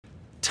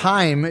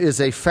time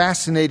is a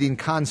fascinating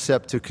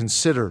concept to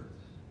consider.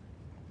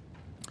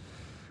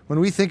 When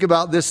we think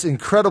about this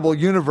incredible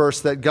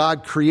universe that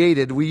God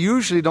created, we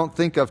usually don't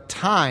think of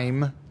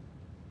time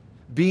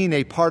being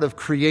a part of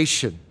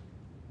creation.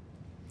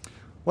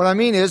 What I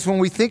mean is, when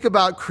we think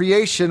about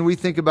creation, we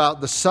think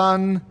about the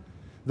sun,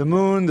 the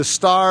moon, the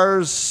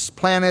stars,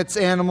 planets,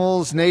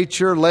 animals,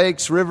 nature,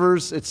 lakes,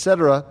 rivers,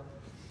 etc.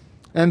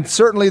 And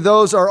certainly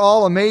those are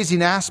all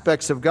amazing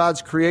aspects of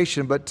God's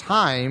creation, but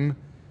time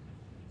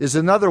is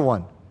another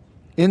one.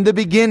 In the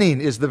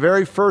beginning is the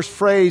very first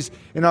phrase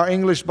in our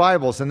English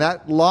Bibles, and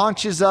that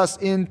launches us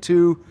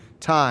into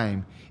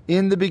time.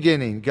 In the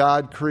beginning,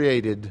 God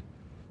created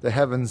the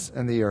heavens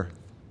and the earth.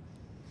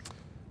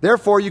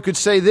 Therefore, you could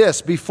say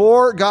this: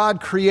 before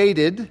God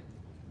created,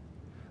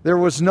 there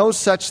was no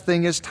such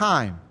thing as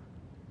time.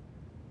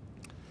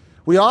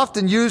 We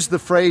often use the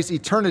phrase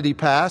eternity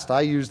past.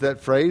 I use that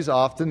phrase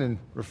often in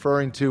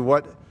referring to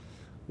what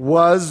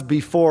was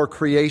before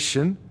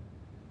creation.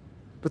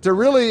 But there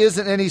really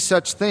isn't any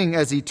such thing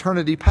as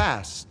eternity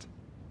past.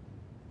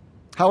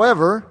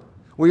 However,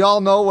 we all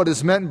know what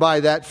is meant by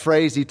that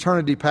phrase,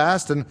 eternity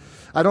past, and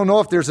I don't know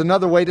if there's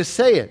another way to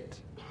say it.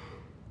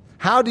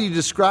 How do you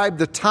describe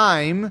the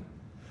time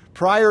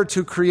prior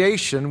to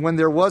creation when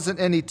there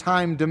wasn't any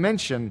time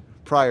dimension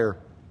prior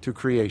to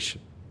creation?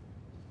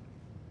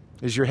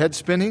 Is your head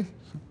spinning?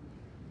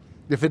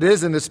 If it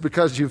isn't, it's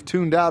because you've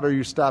tuned out or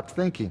you stopped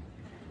thinking.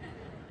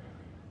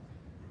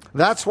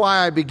 That's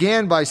why I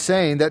began by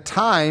saying that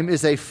time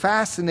is a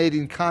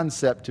fascinating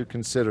concept to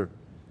consider.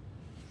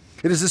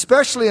 It is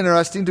especially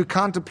interesting to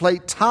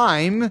contemplate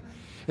time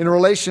in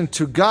relation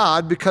to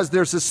God because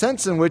there's a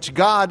sense in which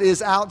God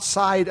is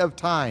outside of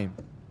time.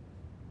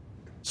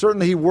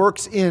 Certainly He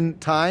works in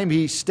time,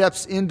 He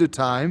steps into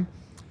time,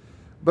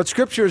 but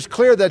Scripture is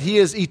clear that He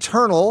is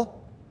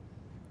eternal,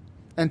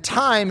 and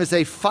time is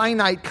a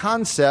finite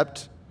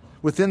concept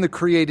within the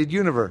created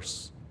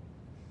universe.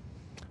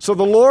 So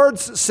the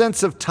Lord's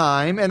sense of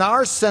time and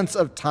our sense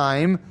of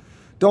time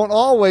don't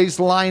always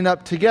line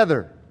up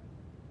together.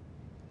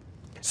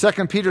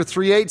 2 Peter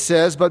 3:8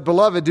 says, "But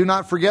beloved, do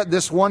not forget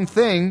this one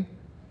thing,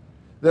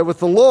 that with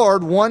the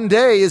Lord 1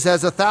 day is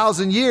as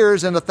 1,000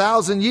 years, and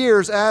 1,000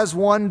 years as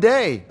 1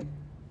 day."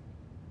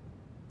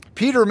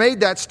 Peter made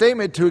that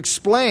statement to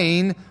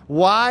explain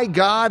why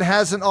God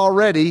hasn't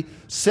already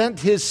sent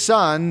His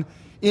Son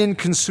in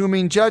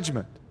consuming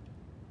judgment.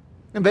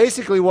 And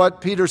basically what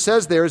Peter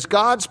says there is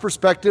God's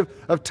perspective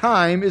of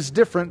time is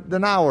different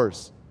than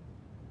ours.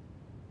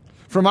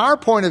 From our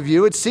point of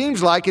view, it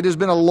seems like it has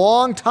been a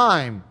long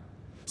time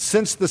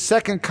since the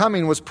second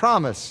coming was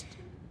promised.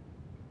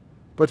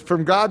 But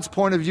from God's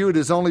point of view, it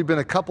has only been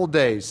a couple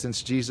days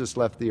since Jesus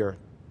left the earth.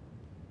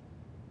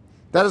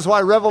 That is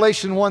why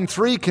Revelation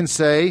 1:3 can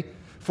say,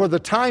 "For the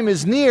time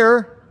is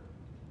near,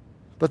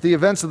 but the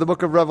events of the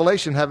book of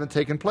Revelation haven't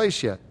taken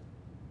place yet."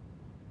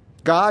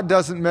 God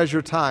doesn't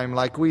measure time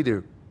like we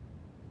do.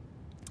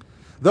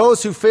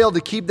 Those who fail to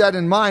keep that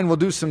in mind will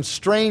do some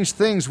strange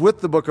things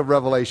with the book of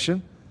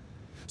Revelation,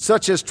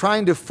 such as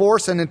trying to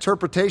force an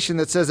interpretation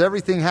that says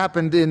everything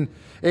happened in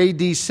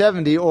AD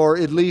 70 or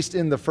at least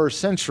in the first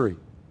century.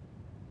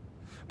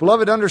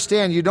 Beloved,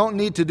 understand you don't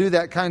need to do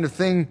that kind of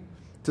thing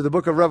to the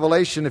book of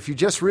Revelation if you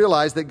just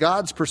realize that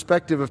God's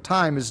perspective of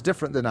time is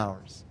different than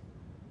ours.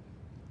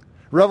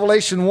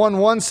 Revelation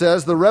 1:1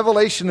 says, "The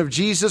revelation of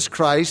Jesus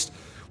Christ,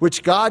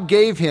 which God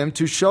gave Him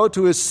to show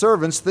to His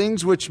servants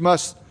things which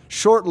must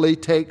shortly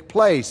take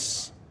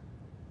place."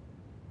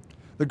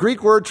 The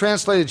Greek word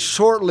translated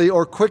shortly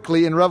or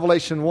quickly in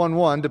Revelation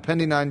 1:1,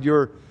 depending on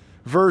your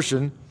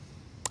version,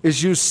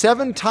 is used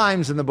 7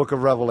 times in the book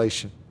of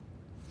Revelation.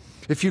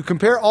 If you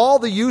compare all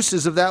the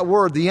uses of that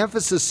word, the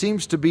emphasis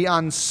seems to be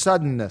on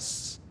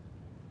suddenness.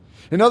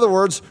 In other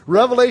words,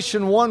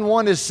 Revelation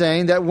 1:1 is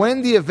saying that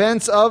when the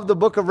events of the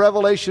book of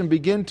Revelation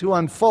begin to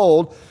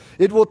unfold,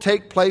 it will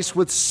take place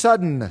with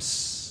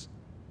suddenness.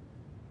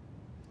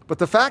 But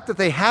the fact that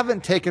they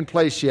haven't taken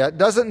place yet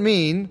doesn't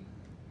mean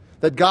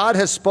that God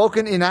has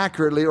spoken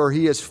inaccurately or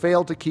He has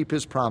failed to keep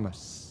His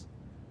promise.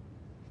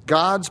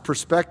 God's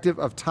perspective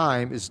of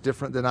time is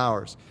different than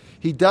ours.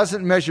 He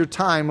doesn't measure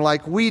time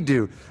like we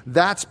do.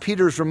 That's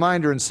Peter's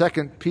reminder in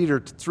 2 Peter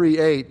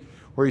 3:8,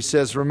 where he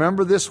says,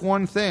 "Remember this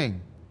one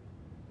thing.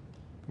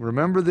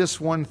 Remember this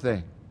one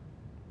thing."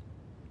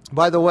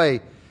 By the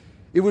way,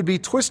 it would be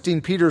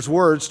twisting Peter's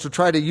words to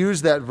try to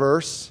use that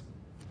verse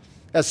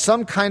as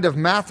some kind of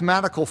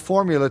mathematical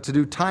formula to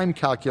do time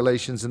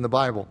calculations in the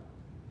Bible.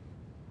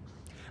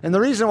 And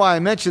the reason why I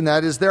mention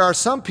that is there are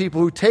some people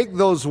who take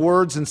those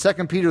words in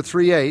 2 Peter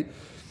 3:8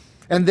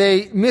 and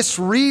they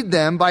misread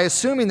them by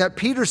assuming that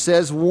Peter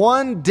says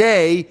 1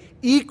 day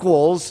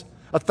equals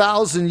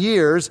 1,000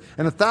 years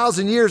and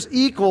 1,000 years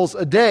equals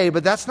a day,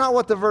 but that's not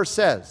what the verse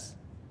says.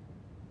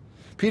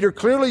 Peter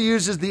clearly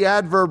uses the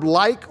adverb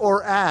like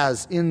or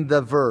as in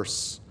the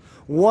verse.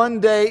 1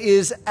 day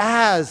is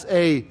as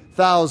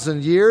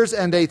 1,000 years,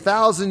 and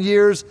 1,000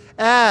 years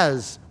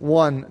as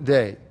 1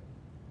 day.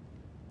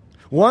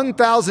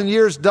 1,000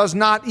 years does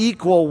not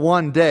equal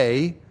 1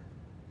 day.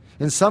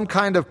 in some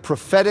kind of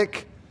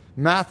prophetic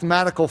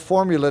mathematical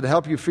formula to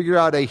help you figure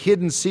out a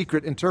hidden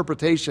secret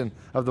interpretation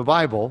of the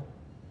Bible,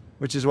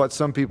 which is what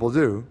some people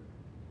do,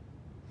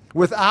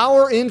 with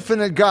our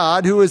infinite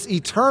God who is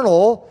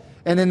eternal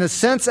and in a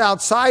sense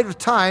outside of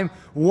time,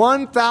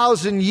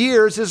 1,000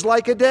 years is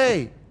like a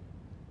day.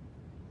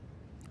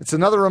 It's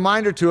another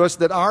reminder to us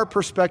that our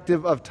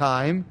perspective of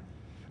time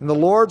and the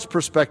Lord's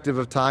perspective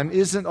of time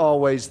isn't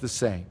always the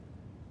same.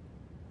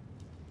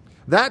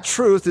 That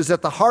truth is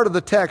at the heart of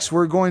the text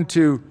we're going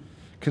to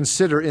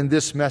consider in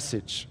this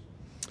message.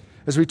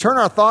 As we turn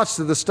our thoughts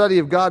to the study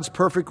of God's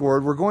perfect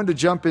word, we're going to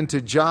jump into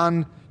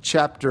John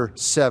chapter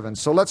 7.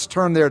 So let's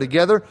turn there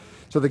together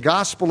to the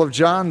Gospel of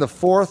John, the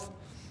 4th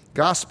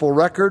Gospel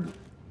record,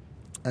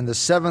 and the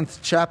 7th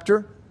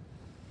chapter.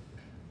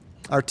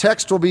 Our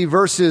text will be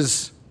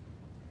verses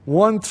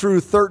 1 through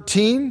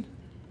 13.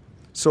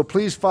 So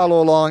please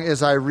follow along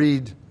as I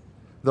read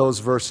those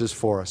verses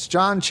for us.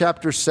 John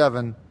chapter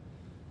 7,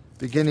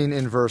 beginning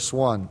in verse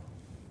 1.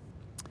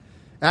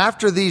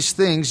 After these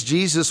things,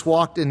 Jesus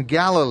walked in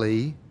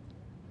Galilee,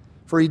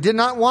 for he did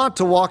not want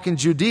to walk in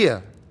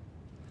Judea,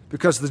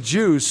 because the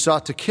Jews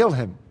sought to kill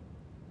him.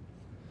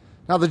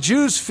 Now the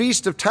Jews'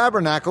 feast of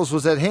tabernacles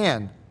was at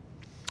hand.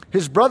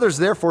 His brothers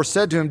therefore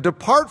said to him,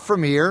 "Depart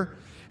from here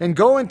and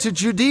go into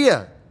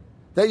Judea,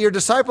 that your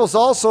disciples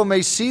also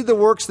may see the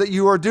works that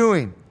you are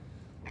doing.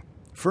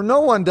 For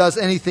no one does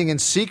anything in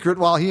secret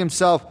while he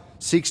himself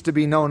seeks to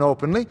be known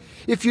openly.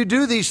 If you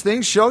do these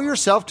things, show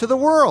yourself to the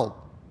world."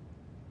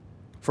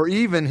 For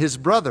even his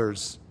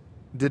brothers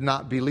did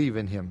not believe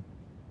in him.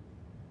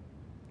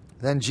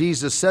 Then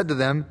Jesus said to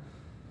them,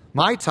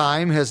 "My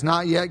time has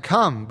not yet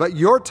come, but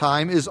your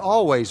time is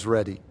always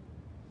ready.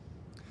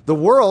 The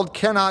world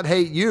cannot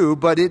hate you,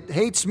 but it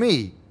hates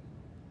me,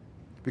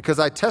 because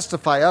I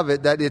testify of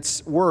it that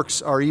its works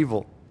are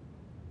evil.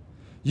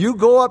 You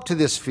go up to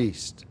this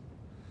feast.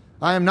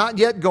 I am not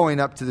yet going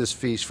up to this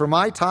feast, for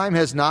my time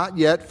has not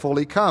yet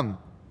fully come."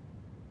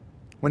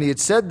 When he had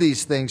said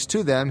these things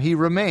to them, he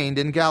remained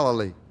in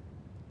Galilee.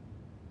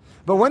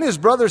 But when his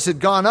brothers had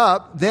gone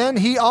up, then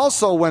he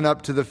also went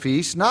up to the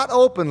feast, not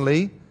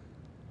openly,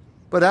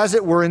 but as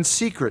it were in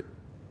secret.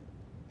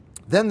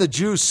 Then the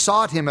Jews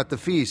sought him at the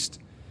feast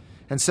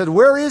and said,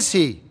 "Where is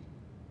he?"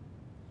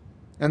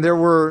 And there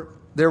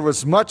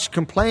was much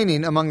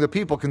complaining among the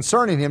people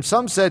concerning him.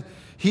 Some said,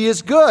 "He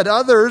is good."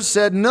 Others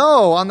said,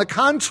 "No, on the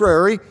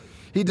contrary,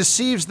 he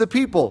deceives the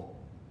people."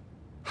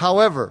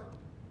 However,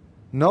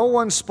 no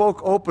one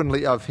spoke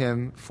openly of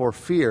him for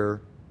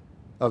fear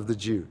of the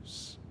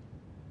Jews.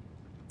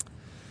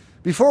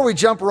 Before we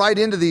jump right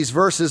into these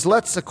verses,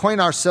 let's acquaint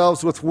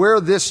ourselves with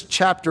where this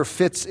chapter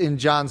fits in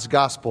John's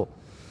gospel.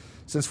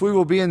 Since we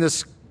will be in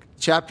this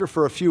chapter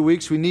for a few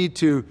weeks, we need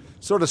to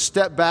sort of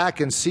step back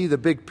and see the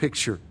big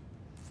picture.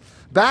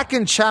 Back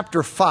in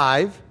chapter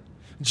 5,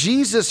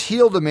 Jesus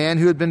healed a man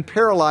who had been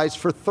paralyzed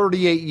for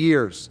 38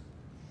 years.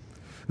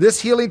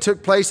 This healing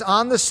took place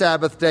on the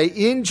Sabbath day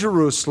in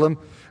Jerusalem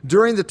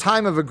during the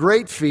time of a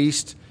great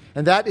feast,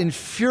 and that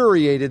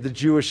infuriated the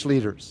Jewish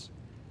leaders.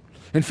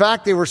 In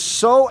fact, they were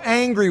so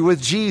angry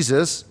with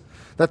Jesus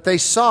that they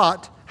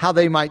sought how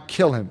they might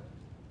kill him.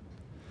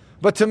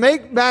 But to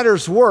make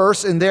matters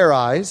worse in their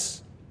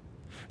eyes,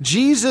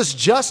 Jesus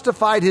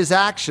justified his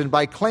action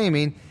by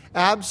claiming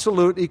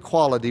absolute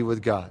equality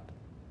with God.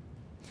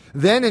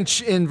 Then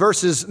in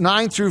verses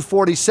 9 through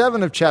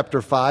 47 of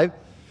chapter 5,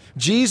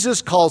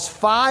 Jesus calls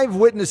 5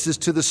 witnesses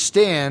to the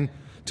stand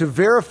to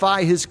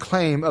verify his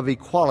claim of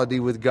equality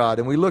with God.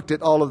 And we looked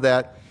at all of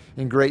that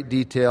in great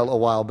detail a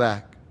while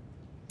back.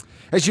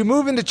 As you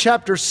move into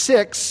chapter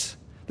 6,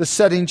 the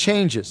setting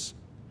changes.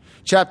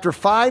 Chapter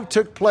 5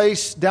 took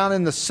place down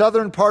in the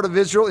southern part of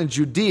Israel in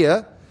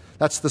Judea.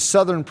 That's the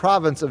southern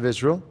province of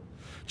Israel.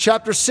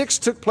 Chapter 6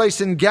 took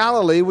place in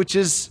Galilee, which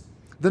is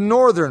the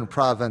northern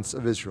province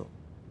of Israel.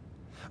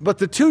 But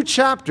the 2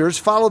 chapters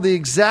follow the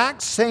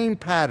exact same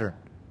pattern.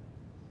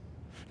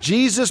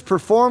 Jesus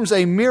performs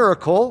a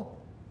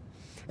miracle,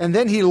 and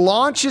then he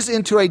launches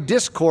into a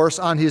discourse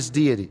on his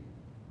deity.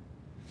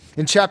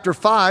 In chapter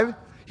 5,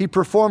 he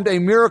performed a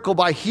miracle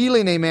by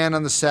healing a man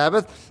on the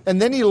Sabbath,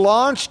 and then he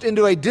launched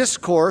into a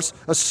discourse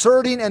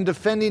asserting and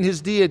defending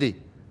his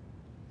deity.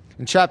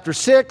 In chapter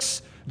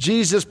 6,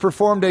 Jesus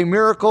performed a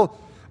miracle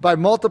by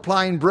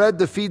multiplying bread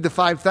to feed the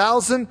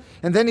 5,000,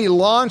 and then he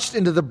launched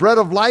into the bread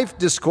of life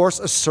discourse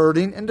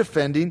asserting and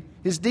defending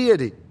his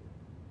deity.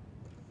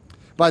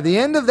 By the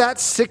end of that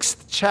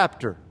 6th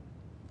chapter,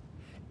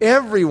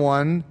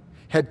 everyone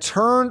had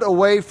turned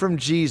away from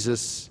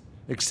Jesus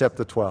except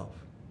the 12.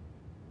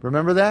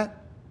 Remember that?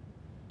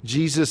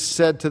 Jesus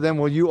said to them,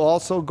 "Will you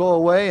also go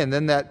away?" And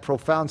then that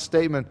profound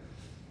statement,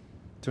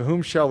 "To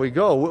whom shall we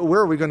go?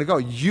 Where are we going to go?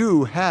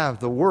 You have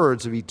the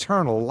words of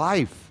eternal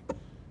life."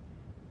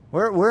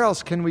 Where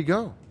else can we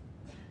go?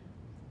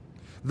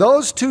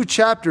 Those 2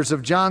 chapters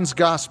of John's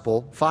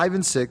Gospel, 5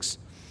 and 6,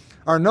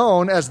 are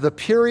known as the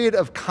period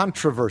of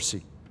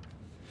controversy.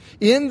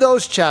 In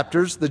those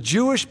chapters, the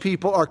Jewish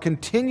people are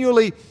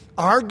continually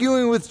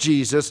arguing with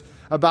Jesus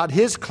about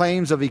his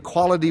claims of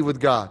equality with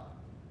God.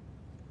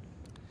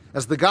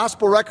 As the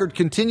gospel record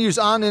continues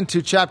on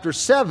into chapter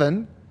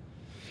 7,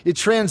 it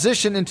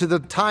transitioned into the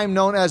time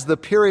known as the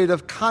period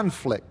of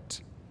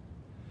conflict.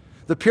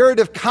 The period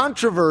of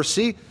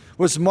controversy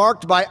was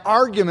marked by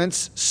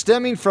arguments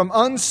stemming from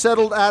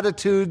unsettled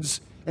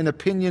attitudes and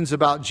opinions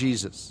about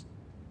Jesus.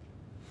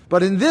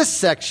 But in this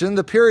section,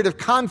 the period of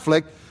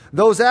conflict,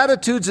 those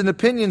attitudes and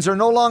opinions are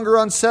no longer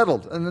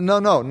unsettled. No,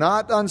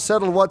 not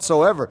unsettled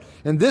whatsoever.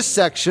 In this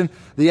section,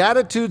 the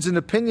attitudes and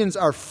opinions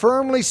are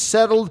firmly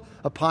settled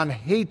upon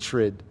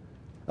hatred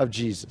of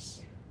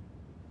Jesus.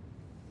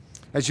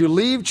 As you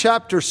leave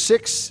chapter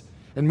 6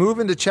 and move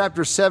into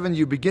chapter 7,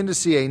 you begin to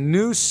see a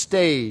new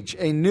stage,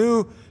 a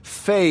new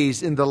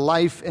phase in the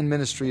life and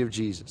ministry of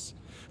Jesus.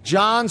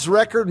 John's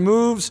record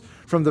moves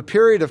from the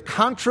period of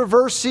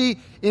controversy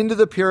into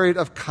the period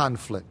of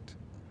conflict.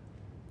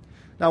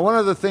 Now, one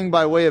other thing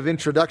by way of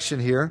introduction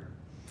here.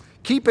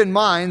 Keep in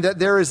mind that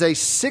there is a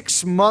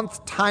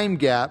 6-month time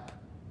gap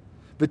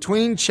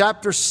between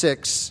chapter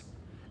 6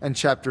 and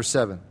chapter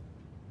 7.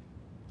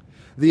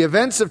 The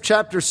events of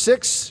chapter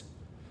 6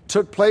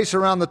 took place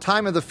around the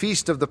time of the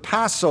feast of the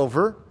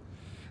Passover,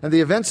 and the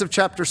events of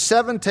chapter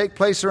 7 take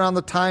place around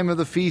the time of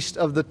the Feast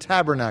of the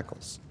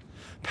Tabernacles.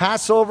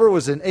 Passover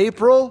was in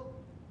April,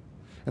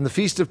 and the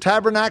Feast of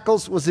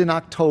Tabernacles was in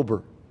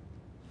October.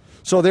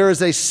 So there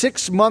is a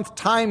 6-month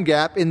time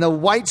gap in the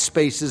white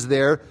spaces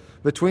there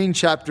between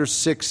chapters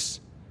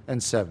 6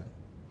 and 7.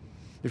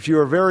 If you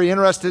are very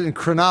interested in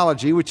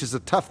chronology, which is a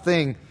tough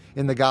thing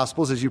in the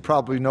Gospels, as you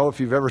probably know if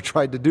you've ever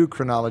tried to do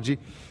chronology,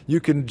 you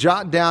can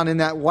jot down in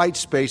that white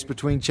space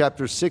between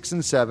chapters 6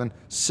 and 7,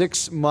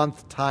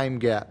 6-month time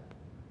gap.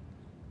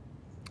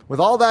 With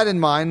all that in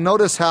mind,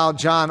 notice how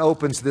John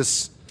opens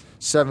this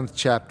 7th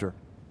chapter.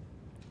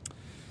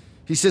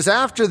 He says,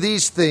 "After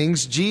these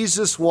things,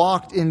 Jesus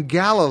walked in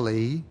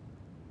Galilee,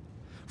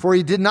 for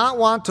he did not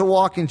want to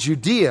walk in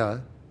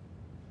Judea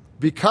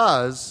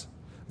because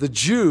the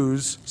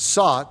Jews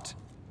sought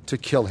to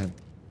kill him."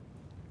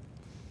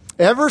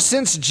 Ever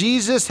since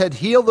Jesus had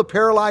healed the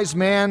paralyzed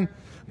man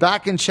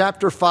back in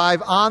chapter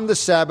 5 on the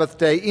Sabbath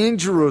day in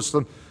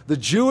Jerusalem, the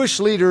Jewish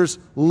leaders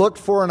looked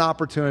for an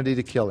opportunity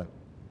to kill him.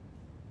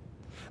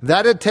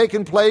 That had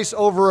taken place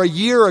over a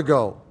year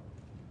ago,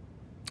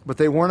 but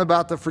they weren't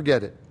about to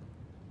forget it.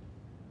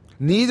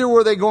 Neither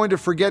were they going to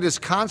forget his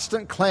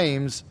constant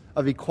claims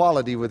of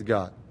equality with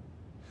God.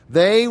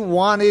 They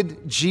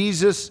wanted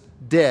Jesus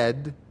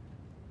dead,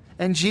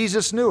 and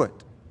Jesus knew it.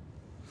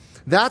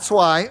 That's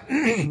why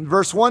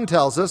verse 1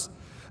 tells us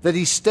that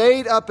he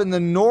stayed up in the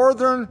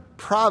northern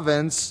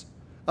province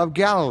of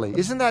Galilee.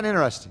 Isn't that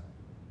interesting?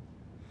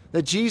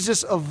 That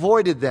Jesus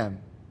avoided them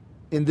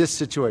in this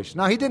situation.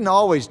 Now, he didn't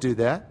always do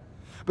that.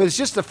 But it's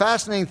just a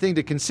fascinating thing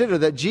to consider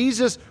that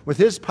Jesus, with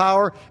his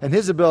power and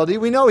his ability,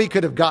 we know he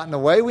could have gotten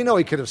away. We know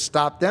he could have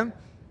stopped them.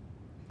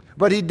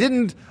 But he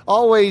didn't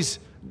always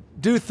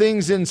do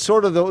things in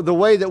sort of the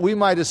way that we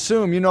might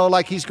assume,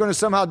 like he's going to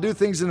somehow do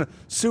things in a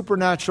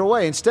supernatural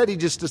way. Instead, he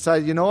just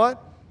decided, you know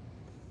what?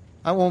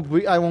 I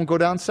won't go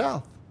down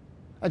south.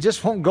 I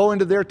just won't go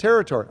into their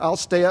territory. I'll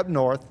stay up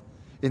north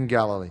in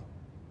Galilee.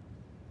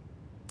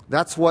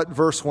 That's what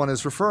verse 1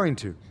 is referring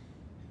to.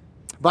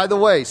 By the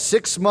way,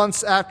 6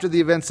 months after the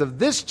events of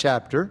this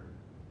chapter,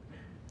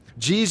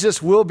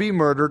 Jesus will be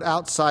murdered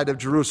outside of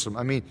Jerusalem.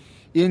 I mean,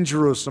 in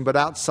Jerusalem, but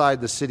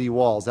outside the city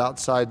walls.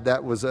 Outside,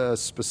 that was a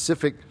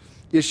specific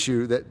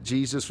issue that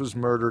Jesus was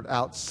murdered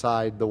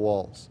outside the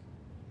walls.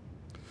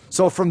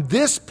 So from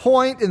this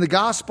point in the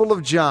Gospel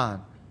of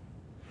John,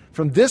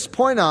 from this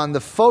point on,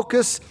 the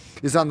focus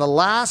is on the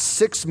last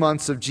 6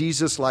 months of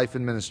Jesus' life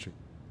and ministry.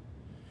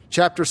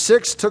 Chapter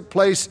 6 took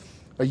place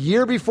a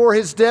year before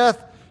his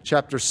death.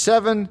 Chapter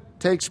 7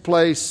 takes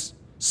place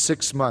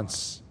 6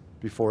 months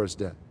before his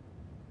death.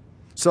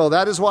 So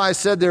that is why I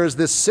said there is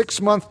this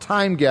 6-month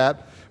time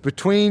gap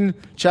between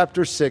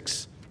chapter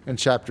 6 and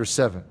chapter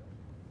 7.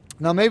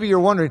 Now maybe you're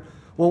wondering,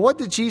 well, what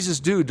did Jesus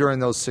do during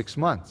those 6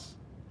 months?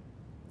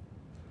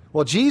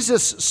 Well,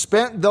 Jesus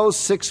spent those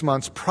 6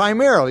 months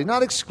primarily,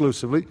 not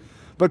exclusively,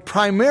 but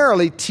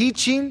primarily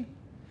teaching,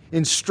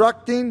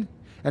 instructing,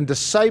 and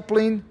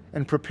discipling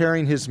and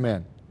preparing his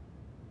men.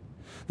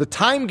 The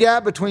time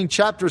gap between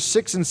chapters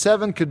 6 and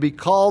 7 could be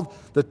called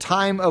the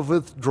time of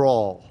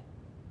withdrawal.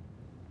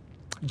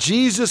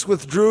 Jesus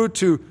withdrew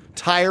to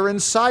Tyre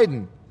and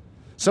Sidon.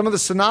 Some of the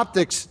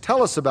synoptics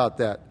tell us about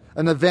that,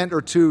 an event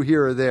or two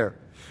here or there.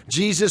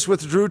 Jesus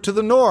withdrew to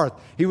the north.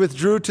 He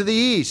withdrew to the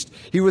east.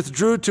 He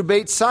withdrew to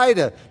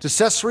Bethsaida, to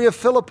Caesarea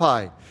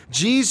Philippi.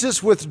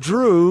 Jesus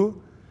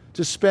withdrew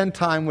to spend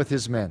time with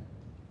his men.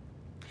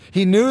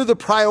 He knew the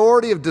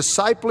priority of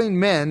discipling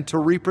men to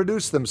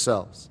reproduce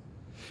themselves.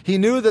 He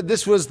knew that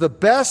this was the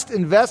best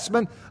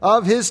investment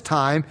of his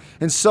time,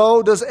 and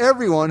so does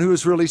everyone who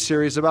is really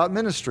serious about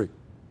ministry.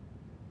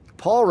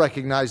 Paul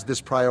recognized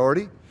this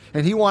priority,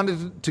 and he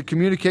wanted to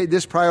communicate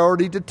this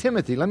priority to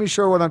Timothy. Let me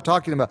show you what I'm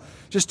talking about.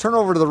 Just turn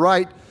over to the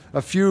right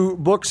a few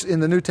books in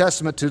the New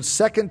Testament to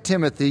 2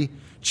 Timothy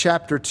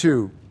chapter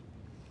 2.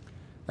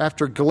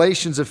 After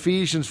Galatians,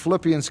 Ephesians,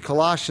 Philippians,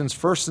 Colossians,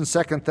 1st and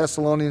 2nd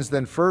Thessalonians,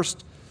 then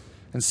 1st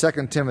and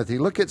 2 Timothy.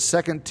 Look at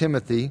 2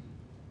 Timothy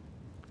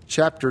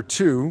chapter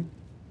 2,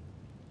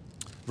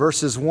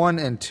 verses 1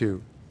 and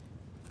 2.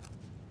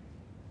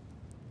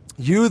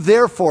 You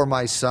therefore,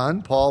 my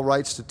son, Paul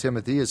writes to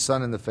Timothy, his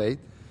son in the faith,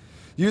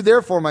 you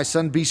therefore, my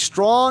son, be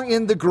strong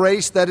in the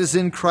grace that is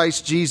in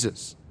Christ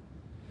Jesus.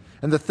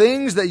 And the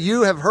things that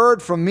you have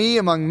heard from me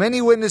among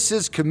many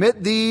witnesses,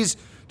 commit these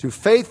to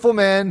faithful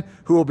men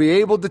who will be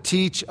able to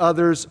teach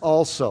others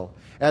also.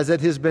 As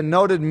it has been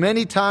noted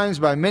many times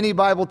by many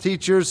Bible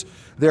teachers,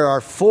 there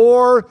are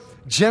 4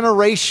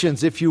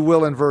 generations, if you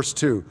will, in verse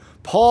 2.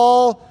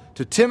 Paul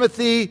to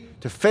Timothy,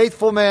 to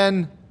faithful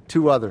men,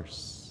 to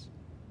others.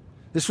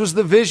 This was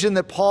the vision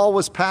that Paul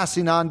was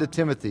passing on to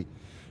Timothy,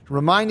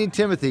 reminding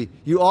Timothy,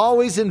 you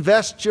always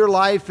invest your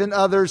life in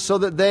others so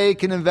that they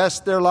can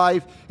invest their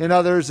life in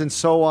others, and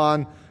so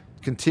on.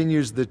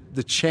 Continues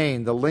the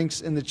chain, the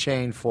links in the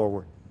chain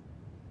forward.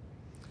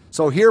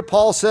 So here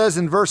Paul says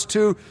in verse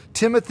 2,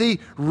 Timothy,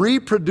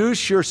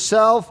 reproduce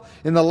yourself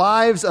in the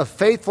lives of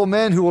faithful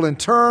men who will in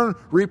turn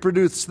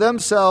reproduce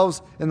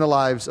themselves in the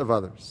lives of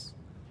others.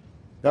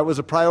 That was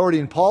a priority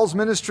in Paul's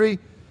ministry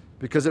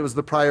because it was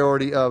the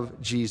priority of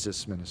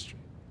Jesus' ministry.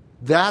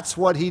 That's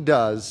what he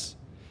does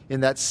in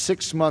that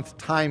 6-month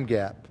time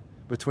gap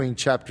between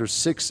chapters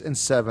 6 and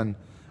 7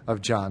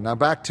 of John. Now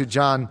back to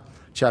John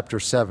chapter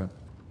 7.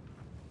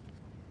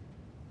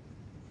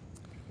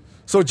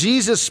 So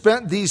Jesus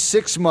spent these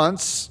 6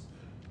 months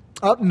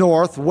up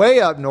north,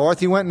 way up north.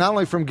 He went not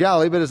only from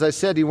Galilee, but as I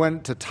said, he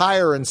went to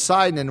Tyre and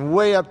Sidon and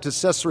way up to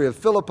Caesarea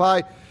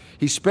Philippi.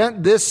 He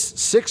spent this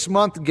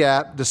 6-month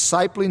gap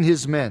discipling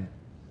his men.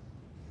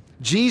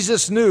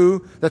 Jesus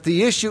knew that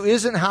the issue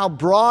isn't how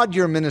broad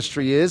your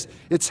ministry is,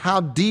 it's how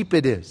deep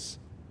it is.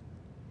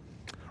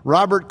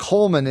 Robert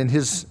Coleman, in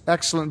his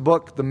excellent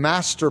book, The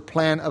Master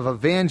Plan of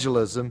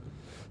Evangelism,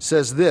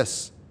 says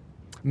this: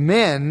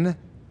 men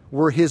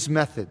were his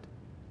method.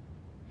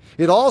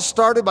 It all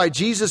started by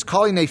Jesus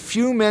calling a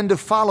few men to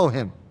follow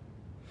him.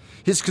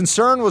 His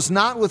concern was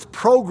not with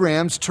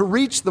programs to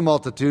reach the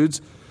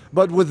multitudes,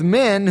 but with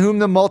men whom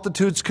the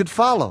multitudes could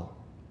follow.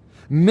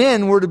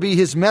 Men were to be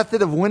his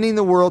method of winning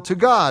the world to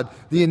God.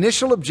 The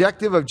initial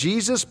objective of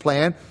Jesus'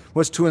 plan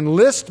was to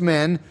enlist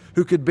men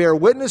who could bear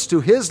witness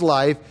to his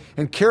life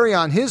and carry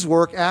on his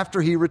work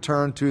after he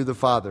returned to the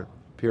Father.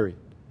 Period.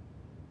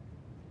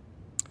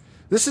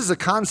 This is a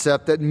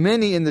concept that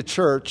many in the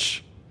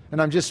church, and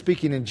I'm just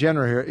speaking in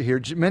general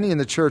here, many in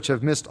the church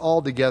have missed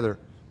altogether.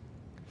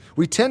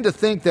 We tend to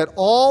think that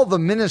all the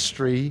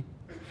ministry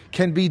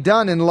can be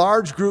done in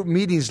large group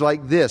meetings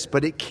like this,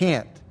 but it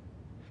can't.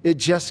 It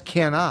just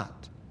cannot.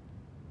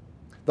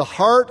 The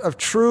heart of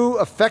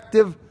true,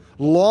 effective,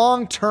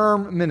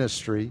 long-term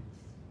ministry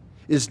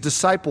is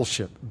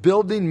discipleship,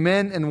 building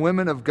men and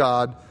women of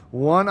God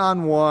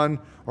one-on-one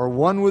or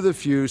one with a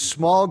few,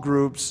 small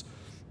groups,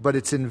 but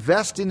it's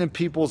investing in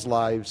people's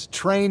lives,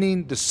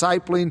 training,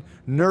 discipling,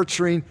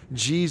 nurturing.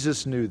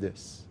 Jesus knew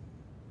this.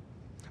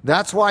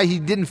 That's why he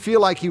didn't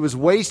feel like he was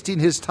wasting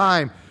his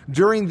time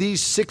during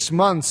these 6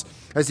 months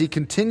as he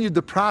continued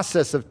the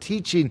process of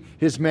teaching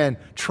his men,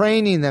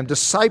 training them,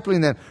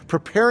 discipling them,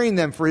 preparing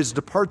them for his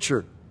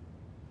departure.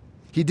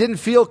 He didn't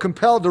feel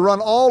compelled to run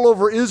all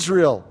over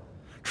Israel,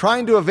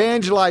 trying to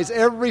evangelize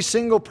every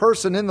single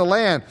person in the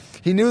land.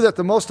 He knew that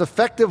the most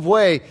effective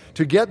way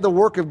to get the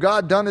work of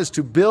God done is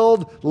to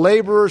build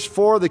laborers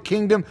for the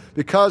kingdom,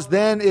 because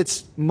then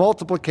it's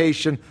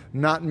multiplication,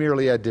 not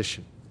merely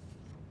addition.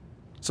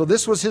 So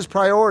this was his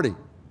priority.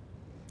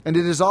 And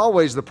it is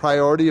always the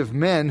priority of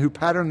men who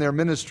pattern their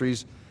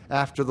ministries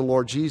after the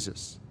Lord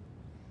Jesus.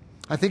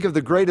 I think of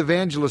the great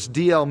evangelist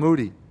D.L.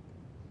 Moody.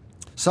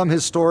 Some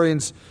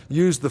historians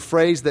use the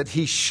phrase that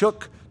he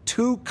shook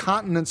 2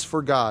 continents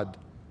for God.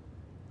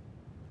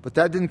 But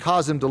that didn't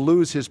cause him to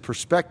lose his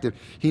perspective.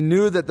 He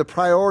knew that the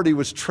priority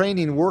was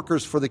training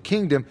workers for the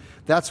kingdom.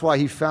 That's why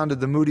he founded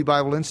the Moody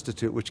Bible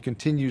Institute, which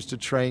continues to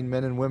train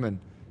men and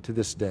women to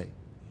this day.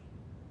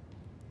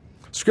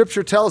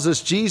 Scripture tells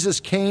us Jesus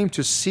came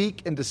to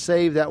seek and to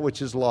save that which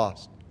is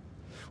lost.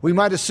 We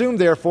might assume,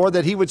 therefore,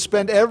 that he would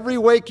spend every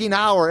waking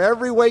hour,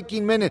 every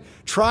waking minute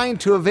trying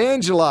to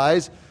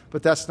evangelize,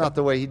 but that's not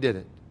the way he did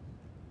it.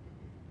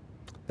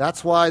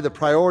 That's why the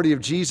priority of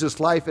Jesus'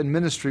 life and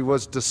ministry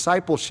was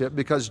discipleship,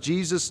 because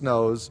Jesus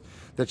knows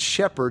that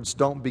shepherds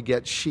don't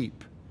beget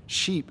sheep.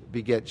 Sheep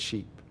beget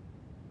sheep.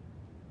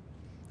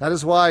 That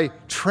is why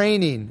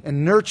training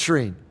and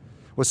nurturing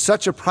was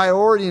such a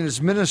priority in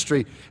his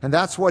ministry, and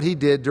that's what he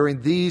did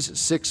during these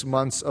 6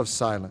 months of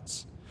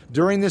silence.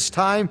 During this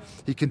time,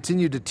 he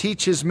continued to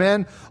teach his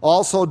men.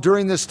 Also,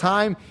 during this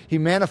time, he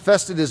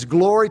manifested his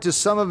glory to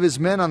some of his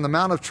men on the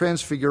Mount of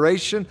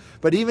Transfiguration.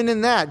 But even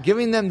in that,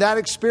 giving them that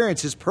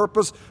experience, his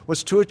purpose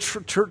was to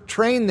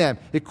train them,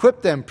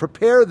 equip them,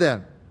 prepare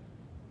them.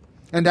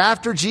 And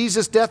after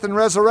Jesus' death and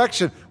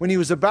resurrection, when he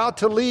was about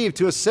to leave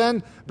to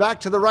ascend back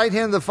to the right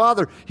hand of the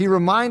Father, he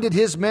reminded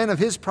his men of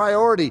his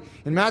priority.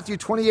 In Matthew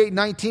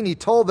 28:19, he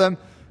told them,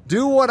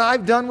 do what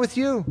I've done with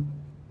you.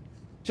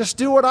 Just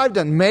do what I've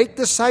done. Make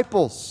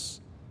disciples.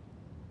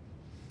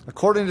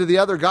 According to the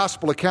other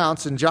gospel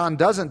accounts, and John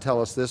doesn't tell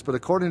us this, but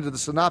according to the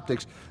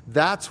synoptics,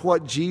 that's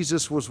what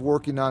Jesus was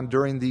working on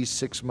during these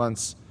 6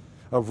 months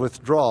of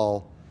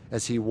withdrawal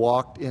as he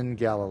walked in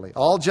Galilee.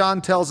 All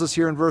John tells us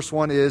here in verse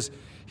 1 is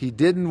he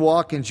didn't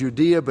walk in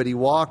Judea, but he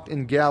walked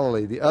in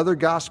Galilee. The other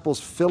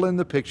gospels fill in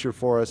the picture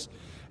for us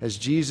as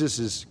Jesus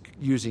is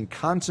using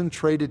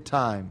concentrated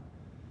time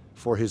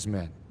for his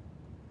men.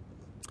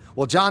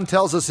 Well, John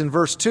tells us in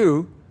verse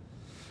 2,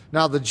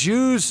 now the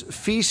Jews'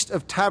 Feast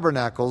of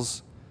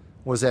Tabernacles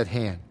was at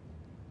hand.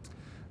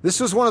 This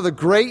was one of the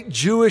great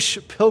Jewish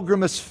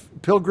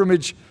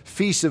pilgrimage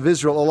feasts of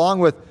Israel, along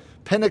with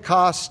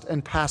Pentecost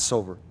and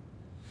Passover.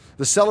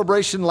 The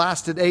celebration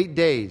lasted 8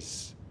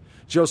 days.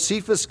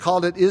 Josephus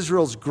called it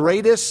Israel's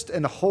greatest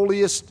and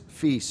holiest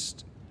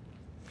feast.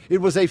 It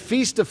was a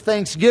feast of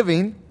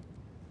thanksgiving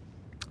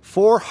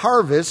for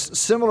harvest,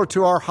 similar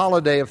to our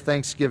holiday of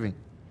Thanksgiving.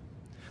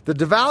 The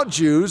devout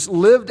Jews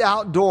lived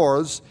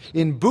outdoors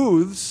in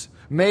booths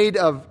made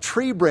of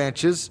tree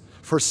branches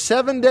for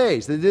 7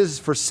 days. That is,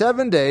 for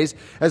 7 days,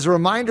 as a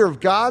reminder of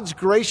God's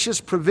gracious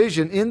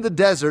provision in the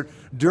desert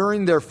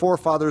during their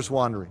forefathers'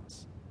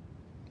 wanderings.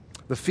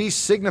 The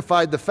feast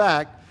signified the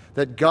fact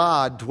that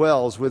God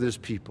dwells with his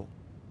people.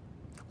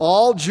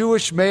 All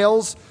Jewish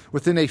males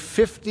within a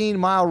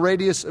 15-mile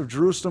radius of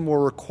Jerusalem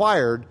were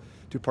required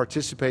to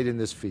participate in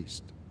this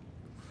feast.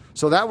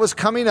 So that was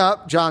coming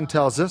up, John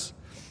tells us.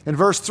 In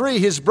verse 3,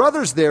 his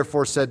brothers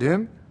therefore said to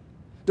him,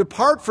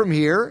 depart from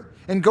here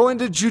and go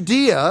into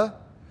Judea,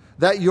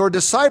 that your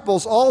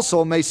disciples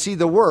also may see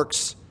the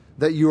works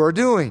that you are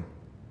doing.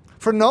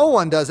 For no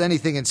one does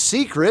anything in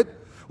secret,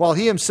 while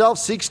he himself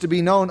seeks to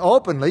be known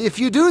openly. If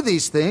you do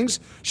these things,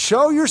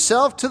 show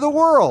yourself to the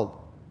world.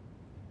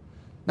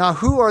 Now,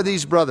 who are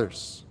these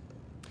brothers?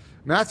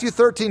 Matthew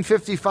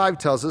 13:55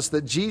 tells us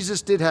that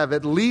Jesus did have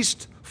at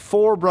least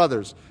 4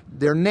 brothers.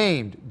 They're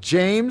named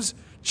James,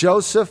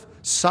 Joseph,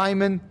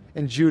 Simon,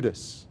 and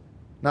Judas.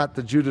 Not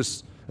the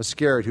Judas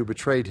Iscariot who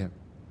betrayed him.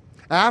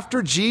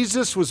 After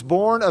Jesus was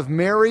born of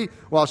Mary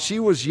while she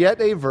was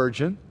yet a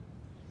virgin,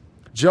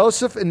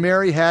 Joseph and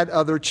Mary had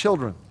other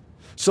children.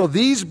 So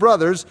these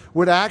brothers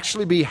would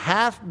actually be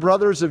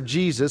half-brothers of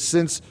Jesus,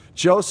 since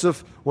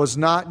Joseph was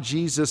not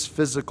Jesus'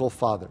 physical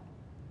father.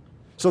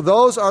 So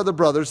those are the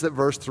brothers that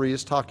verse 3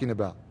 is talking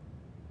about.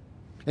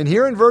 And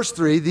here in verse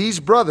 3, these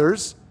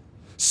brothers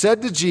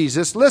said to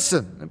Jesus,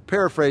 listen, I'm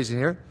paraphrasing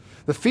here,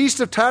 the Feast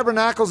of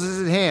Tabernacles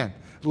is at hand.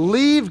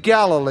 Leave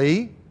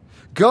Galilee,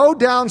 go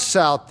down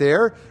south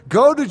there,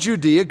 go to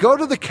Judea, go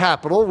to the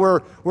capital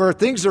where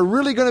things are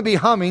really going to be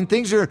humming.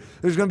 There's going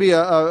to be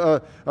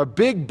a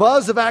big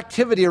buzz of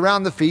activity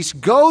around the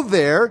feast. Go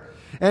there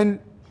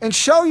and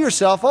show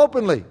yourself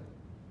openly.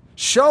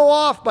 Show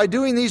off by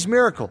doing these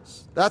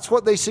miracles. That's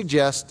what they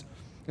suggest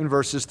in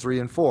verses 3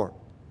 and 4.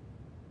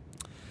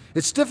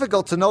 It's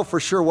difficult to know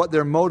for sure what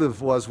their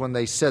motive was when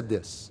they said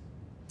this.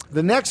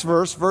 The next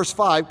verse, verse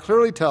 5,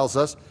 clearly tells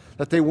us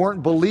that they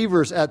weren't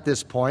believers at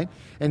this point.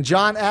 And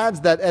John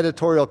adds that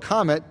editorial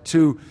comment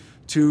to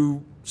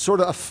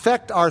sort of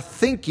affect our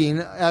thinking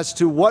as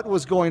to what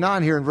was going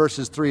on here in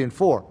verses 3 and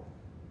 4.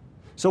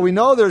 So we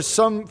know there's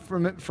some,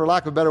 for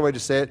lack of a better way to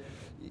say it,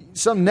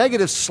 some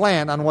negative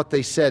slant on what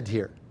they said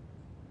here.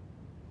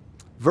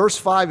 Verse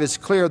 5 is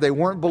clear they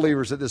weren't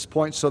believers at this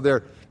point, so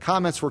their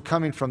comments were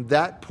coming from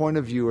that point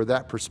of view or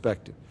that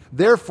perspective.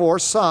 Therefore,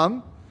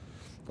 some,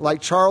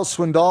 like Charles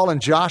Swindoll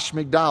and Josh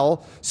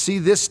McDowell, see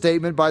this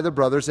statement by the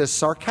brothers as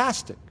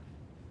sarcastic.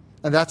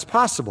 And that's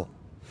possible.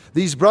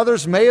 These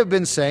brothers may have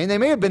been saying, they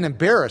may have been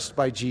embarrassed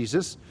by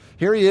Jesus.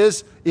 Here he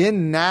is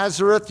in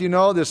Nazareth,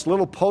 this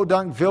little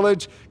podunk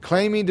village,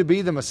 claiming to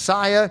be the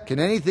Messiah. Can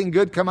anything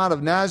good come out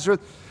of Nazareth?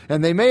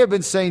 And they may have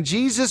been saying,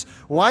 Jesus,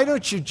 why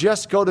don't you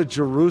just go to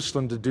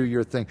Jerusalem to do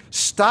your thing?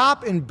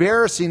 Stop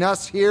embarrassing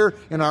us here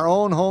in our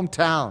own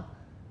hometown.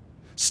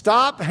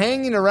 Stop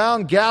hanging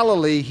around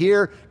Galilee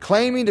here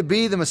claiming to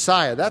be the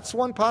Messiah. That's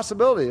one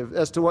possibility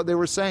as to what they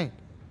were saying.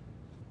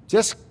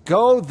 Just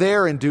go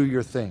there and do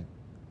your thing.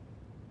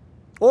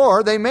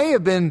 Or they may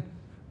have been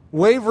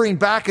wavering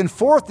back and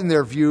forth in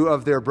their view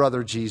of their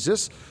brother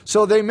Jesus.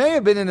 So they may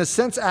have been, in a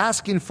sense,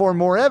 asking for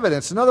more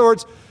evidence. In other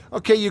words,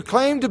 okay, you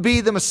claim to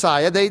be the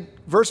Messiah.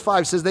 Verse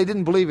 5 says they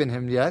didn't believe in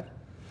him yet.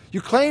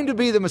 You claim to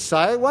be the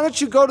Messiah. Why don't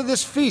you go to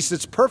this feast?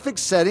 It's perfect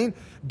setting.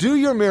 Do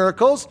your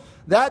miracles.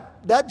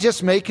 That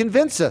just may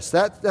convince us.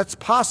 That's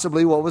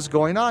possibly what was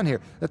going on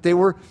here. That they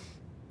were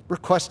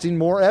requesting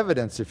more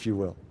evidence, if you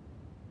will.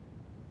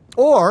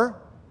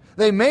 Or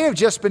they may have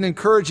just been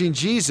encouraging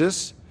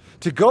Jesus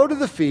to go to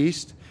the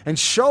feast and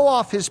show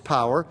off his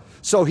power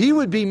so he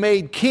would be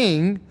made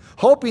king,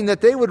 hoping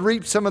that they would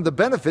reap some of the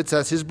benefits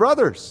as his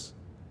brothers.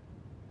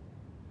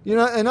 In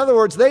other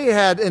words, they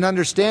had an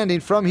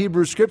understanding from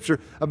Hebrew Scripture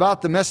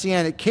about the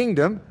Messianic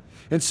kingdom.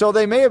 And so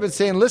they may have been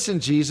saying,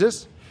 listen,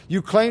 Jesus,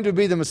 you claim to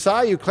be the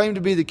Messiah, you claim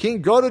to be the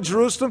king, go to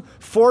Jerusalem,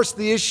 force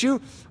the issue,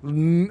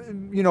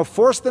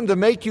 force them to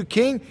make you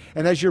king.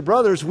 And as your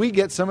brothers, we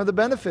get some of the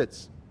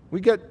benefits.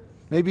 We get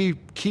maybe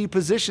key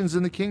positions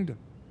in the kingdom.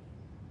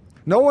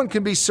 No one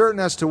can be certain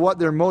as to what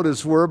their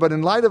motives were, but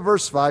in light of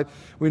verse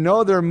 5, we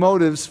know their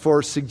motives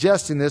for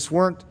suggesting this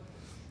weren't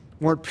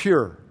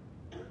pure.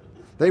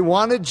 They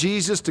wanted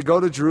Jesus to go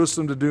to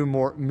Jerusalem to do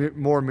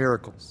more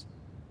miracles.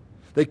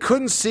 They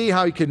couldn't see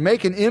how he could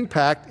make an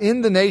impact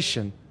in the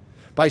nation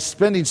by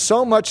spending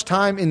so much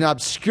time in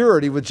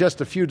obscurity with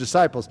just a few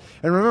disciples.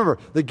 And remember,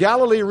 the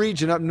Galilee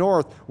region up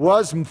north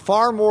was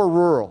far more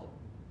rural.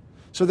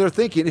 So they're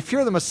thinking, if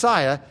you're the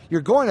Messiah,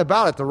 you're going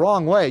about it the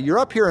wrong way. You're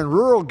up here in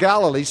rural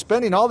Galilee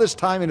spending all this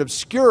time in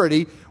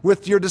obscurity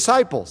with your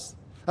disciples.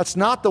 That's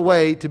not the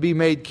way to be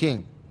made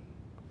king.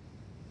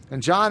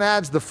 And John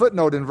adds the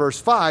footnote in verse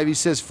 5. He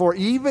says, for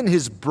even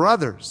his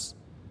brothers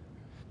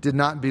did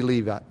not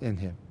believe in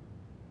him.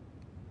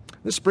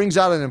 This brings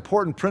out an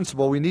important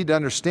principle we need to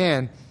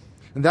understand,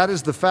 and that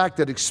is the fact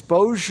that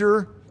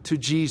exposure to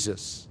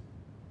Jesus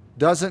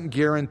doesn't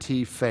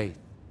guarantee faith.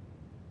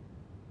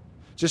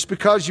 Just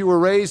because you were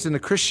raised in a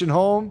Christian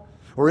home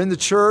or in the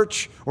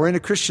church or in a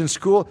Christian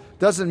school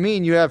doesn't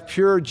mean you have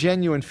pure,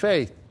 genuine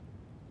faith.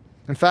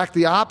 In fact,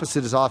 the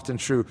opposite is often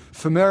true.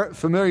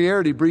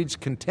 Familiarity breeds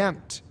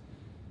contempt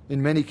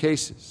in many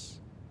cases.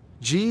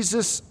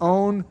 Jesus'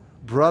 own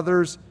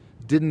brothers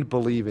didn't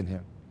believe in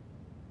him.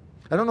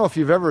 I don't know if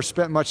you've ever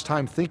spent much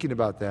time thinking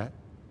about that,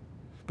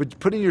 but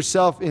putting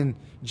yourself in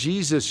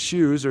Jesus'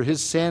 shoes, or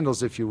his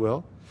sandals, if you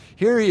will.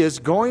 Here he is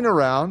going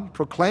around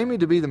proclaiming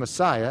to be the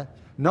Messiah,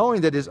 knowing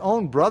that his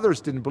own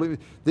brothers didn't believe.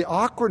 The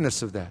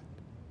awkwardness of that.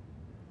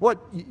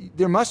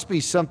 There must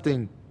be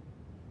something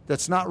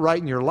that's not right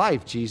in your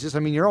life, Jesus. I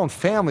mean, your own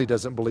family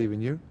doesn't believe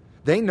in you.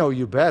 They know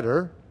you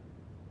better.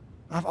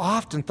 I've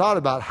often thought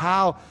about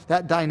how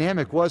that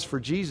dynamic was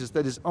for Jesus,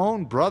 that his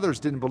own brothers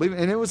didn't believe in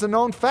him. And it was a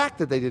known fact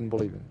that they didn't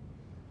believe in him.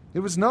 It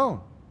was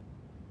known.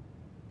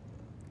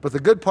 But the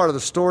good part of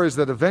the story is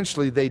that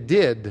eventually they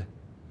did,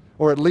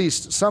 or at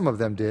least some of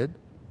them did.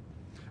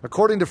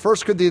 According to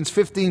 1 Corinthians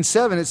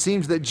 15:7, it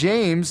seems that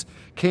James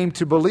came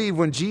to believe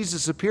when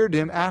Jesus appeared to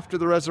him after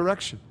the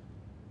resurrection.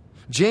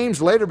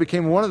 James later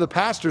became one of the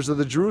pastors of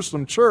the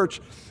Jerusalem church,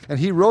 and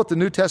he wrote the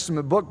New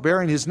Testament book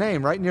bearing his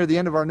name right near the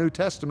end of our New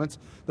Testament,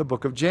 the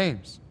book of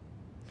James.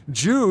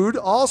 Jude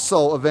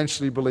also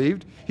eventually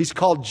believed. He's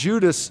called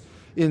Judas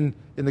in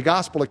the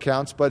gospel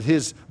accounts, but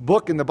his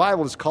book in the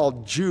Bible is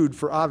called Jude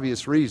for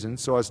obvious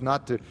reasons, so as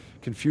not to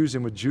confuse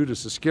him with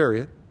Judas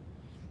Iscariot.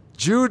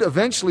 Jude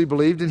eventually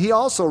believed, and he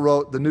also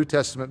wrote the New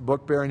Testament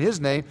book bearing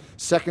his name,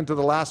 second to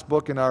the last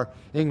book in our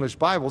English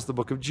Bibles, the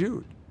book of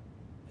Jude.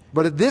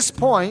 But at this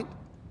point,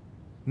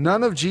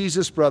 none of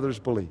Jesus' brothers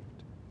believed.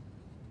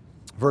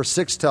 Verse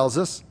 6 tells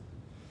us,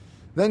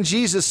 then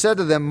Jesus said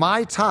to them,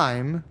 my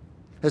time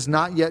has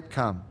not yet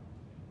come,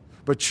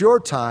 but your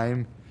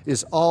time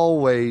is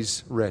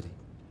always ready.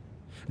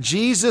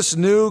 Jesus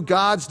knew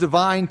God's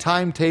divine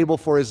timetable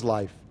for his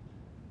life.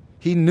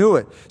 He knew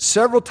it.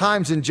 Several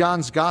times in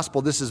John's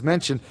gospel this is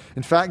mentioned.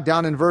 In fact,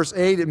 down in verse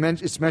 8,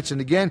 it's mentioned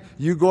again,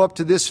 you go up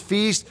to this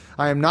feast.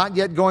 I am not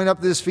yet going up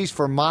to this feast,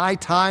 for my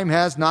time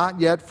has not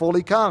yet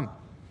fully come.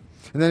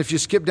 And then if you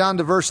skip down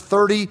to verse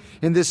 30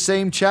 in this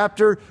same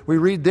chapter, we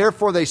read,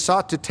 therefore they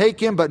sought to take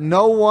him, but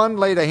no one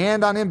laid a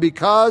hand on him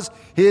because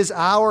his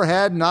hour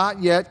had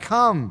not yet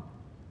come.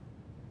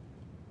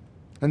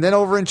 And then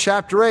over in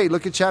chapter 8,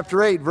 look at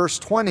chapter 8, verse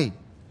 20.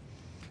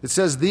 It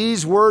says,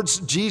 these words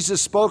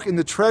Jesus spoke in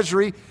the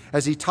treasury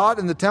as he taught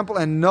in the temple,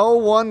 and no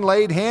one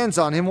laid hands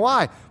on him.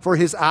 Why? For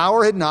his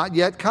hour had not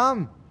yet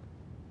come.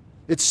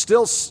 It's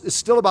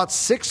still about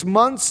 6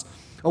 months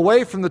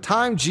away from the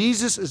time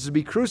Jesus is to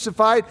be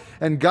crucified,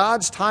 and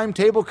God's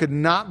timetable could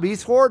not be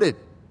thwarted.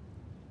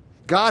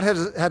 God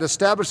had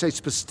established a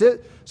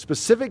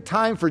specific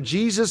time for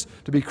Jesus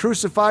to be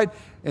crucified,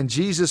 and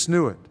Jesus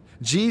knew it.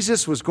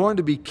 Jesus was going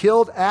to be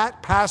killed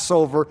at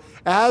Passover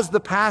as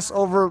the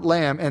Passover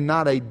lamb and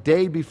not a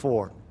day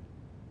before.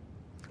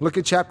 Look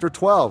at chapter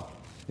 12.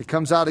 It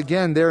comes out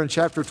again there in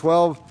chapter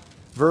 12,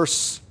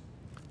 verse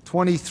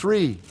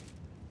 23.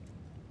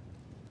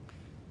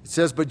 It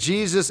says, but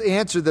Jesus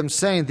answered them,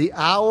 saying, the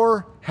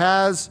hour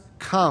has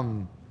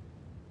come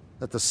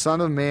that the Son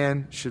of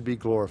Man should be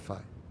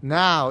glorified.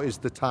 Now is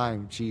the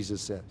time, Jesus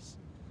says.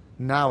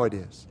 Now it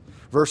is.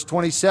 Verse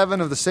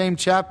 27 of the same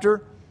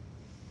chapter.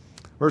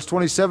 Verse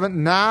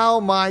 27, now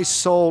my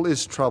soul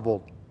is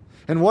troubled.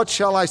 And what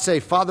shall I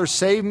say? Father,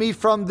 save me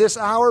from this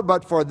hour,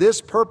 but for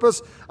this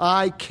purpose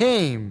I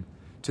came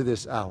to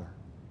this hour.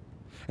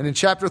 And in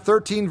chapter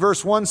 13,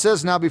 verse 1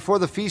 says, now before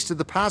the feast of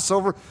the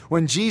Passover,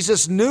 when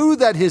Jesus knew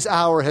that his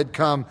hour had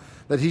come,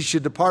 that he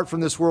should depart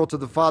from this world to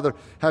the Father,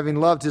 having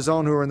loved his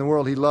own who are in the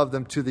world, he loved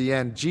them to the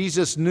end.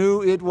 Jesus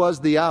knew it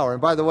was the hour.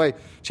 And by the way,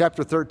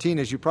 chapter 13,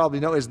 as you probably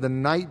know, is the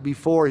night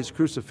before his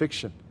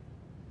crucifixion.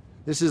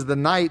 This is the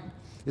night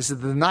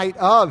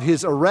of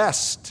his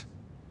arrest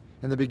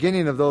and the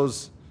beginning of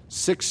those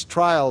 6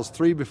 trials,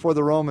 3 before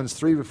the Romans,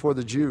 3 before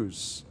the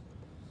Jews.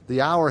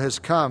 The hour has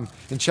come.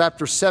 In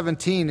chapter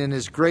 17, in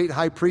his great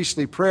high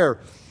priestly prayer,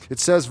 it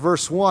says,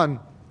 verse 1,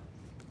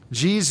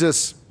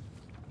 Jesus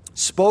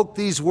spoke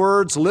these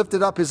words,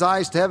 lifted up his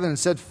eyes to heaven, and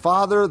said,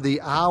 Father,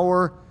 the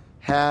hour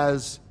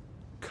has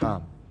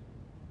come.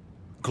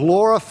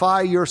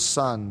 Glorify your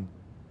Son,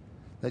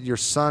 that your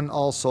Son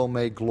also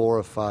may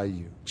glorify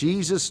you.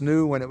 Jesus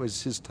knew when it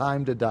was his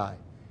time to die.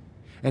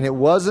 And it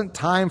wasn't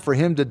time for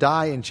him to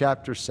die in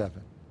chapter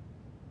 7.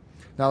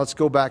 Now let's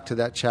go back to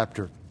that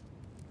chapter.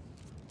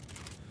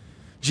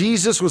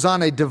 Jesus was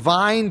on a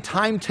divine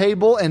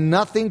timetable and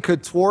nothing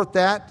could thwart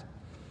that.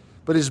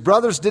 But his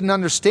brothers didn't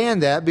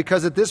understand that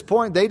because at this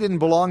point they didn't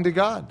belong to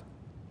God.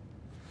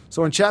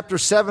 So in chapter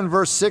 7,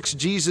 verse 6,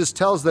 Jesus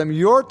tells them,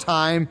 your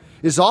time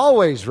is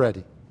always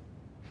ready.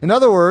 In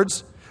other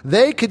words,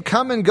 they could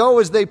come and go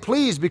as they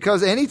pleased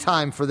because any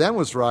time for them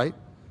was right.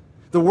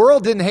 The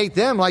world didn't hate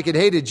them like it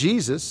hated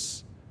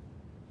Jesus.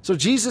 So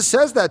Jesus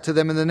says that to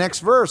them in the next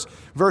verse.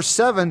 Verse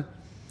 7,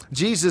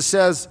 Jesus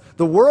says,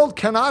 the world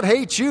cannot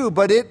hate you,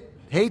 but it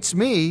hates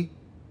me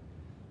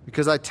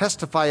because I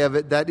testify of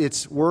it that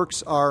its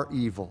works are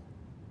evil.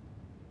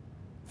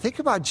 Think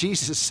about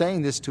Jesus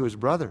saying this to his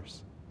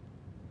brothers.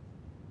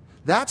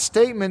 That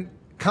statement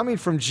coming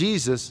from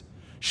Jesus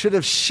should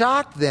have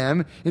shocked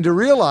them into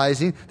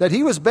realizing that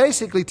he was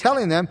basically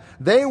telling them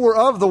they were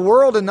of the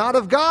world and not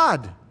of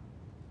God.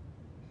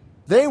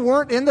 They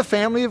weren't in the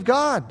family of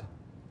God.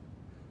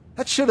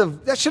 That should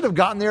have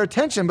gotten their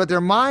attention, but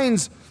their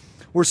minds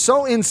were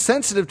so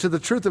insensitive to the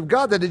truth of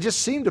God that it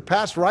just seemed to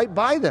pass right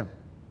by them.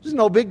 There's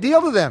no big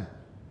deal to them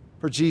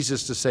for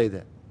Jesus to say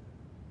that.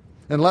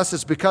 Unless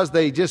it's because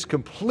they just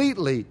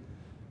completely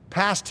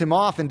passed him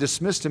off and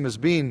dismissed him as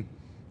being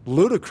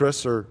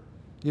ludicrous or,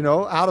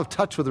 out of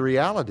touch with the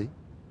reality.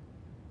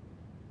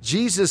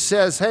 Jesus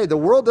says, hey, the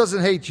world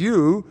doesn't hate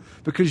you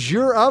because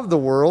you're of the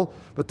world,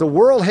 but the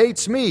world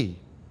hates me.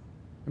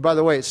 And by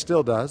the way, it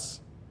still does.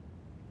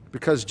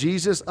 Because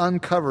Jesus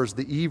uncovers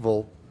the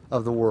evil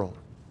of the world.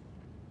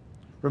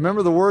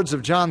 Remember the words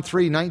of John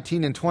 3,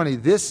 19 and 20.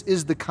 This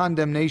is the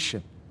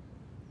condemnation,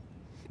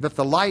 that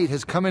the light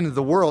has come into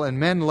the world, and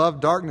men love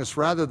darkness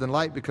rather than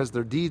light because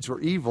their deeds were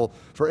evil.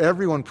 For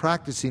everyone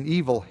practicing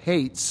evil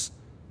hates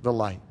the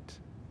light.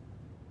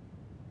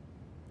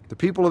 The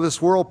people of this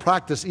world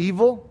practice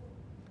evil.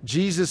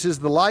 Jesus is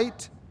the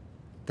light.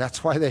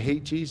 That's why they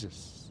hate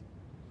Jesus.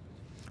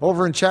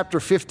 Over in chapter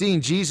 15,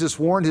 Jesus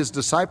warned his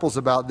disciples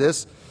about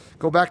this.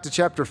 Go back to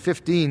chapter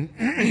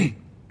 15.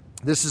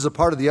 This is a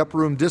part of the upper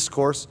room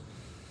discourse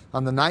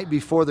on the night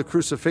before the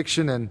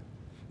crucifixion, and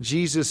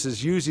Jesus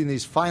is using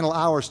these final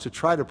hours to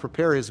try to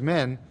prepare his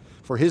men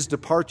for his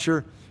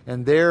departure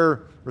and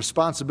their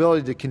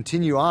responsibility to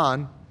continue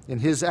on in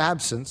his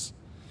absence.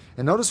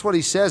 And notice what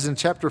he says in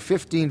chapter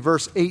 15,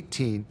 verse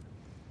 18.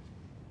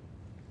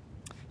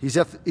 He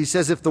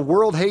says, if the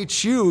world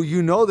hates you,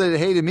 you know that it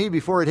hated me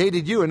before it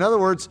hated you. In other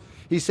words,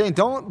 he's saying,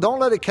 don't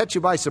let it catch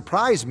you by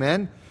surprise,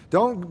 men.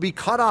 Don't be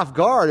caught off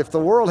guard. If the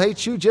world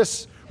hates you,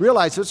 just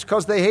realize it's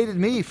because they hated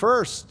me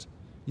first.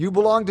 You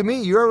belong to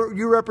me.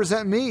 You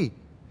represent me.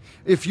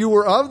 If you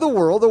were of the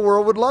world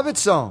would love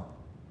its own.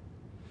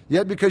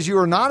 Yet because you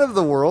are not of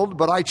the world,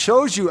 but I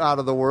chose you out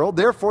of the world,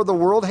 therefore the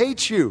world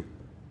hates you.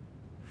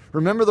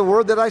 Remember the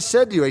word that I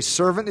said to you, a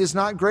servant is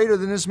not greater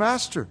than his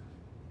master.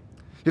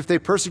 If they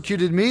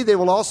persecuted me, they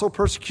will also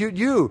persecute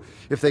you.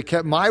 If they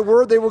kept my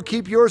word, they will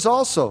keep yours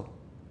also.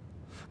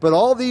 But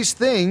all these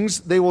things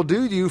they will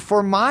do to you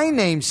for my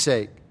name's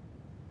sake,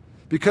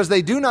 because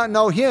they do not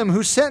know him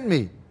who sent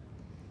me.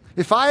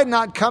 If I had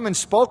not come and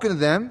spoken to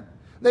them,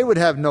 they would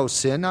have no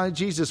sin. Now,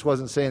 Jesus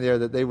wasn't saying there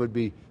that they would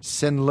be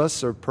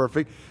sinless or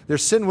perfect. Their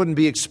sin wouldn't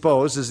be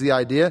exposed, is the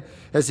idea,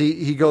 as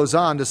he goes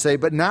on to say,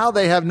 but now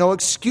they have no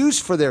excuse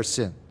for their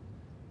sin.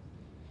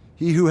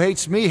 He who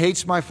hates me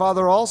hates my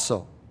Father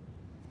also.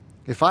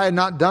 If I had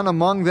not done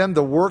among them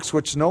the works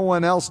which no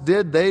one else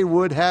did, they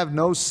would have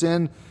no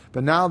sin.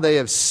 But now they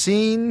have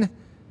seen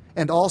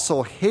and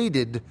also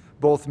hated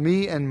both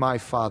me and my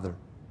Father.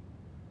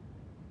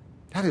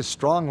 That is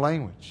strong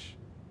language.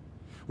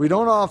 We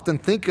don't often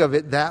think of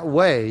it that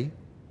way,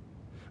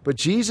 but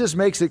Jesus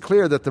makes it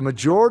clear that the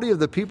majority of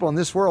the people in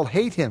this world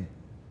hate him,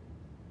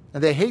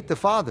 and they hate the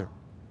Father.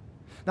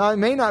 Now, it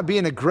may not be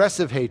an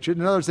aggressive hatred.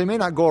 In other words, they may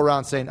not go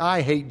around saying,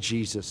 I hate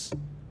Jesus.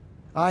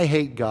 I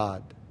hate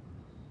God.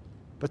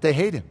 But they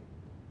hate him.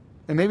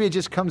 And maybe it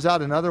just comes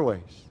out in other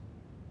ways.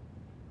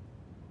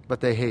 But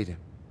they hate him.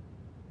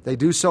 They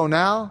do so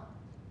now,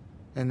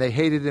 and they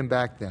hated him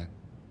back then.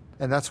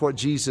 And that's what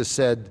Jesus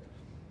said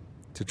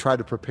to try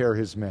to prepare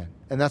his men.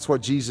 And that's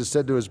what Jesus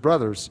said to his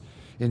brothers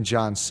in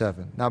John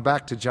 7. Now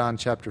back to John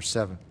chapter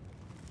 7.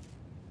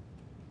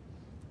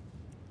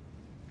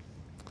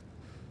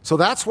 So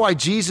that's why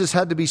Jesus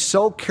had to be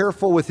so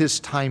careful with his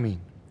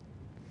timing.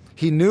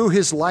 He knew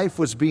his life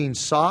was being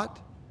sought.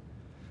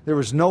 There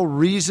was no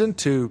reason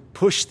to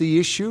push the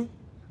issue.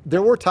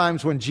 There were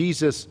times when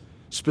Jesus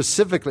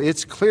specifically,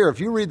 it's clear if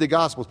you read the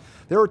Gospels,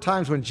 there were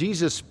times when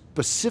Jesus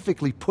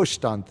specifically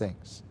pushed on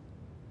things.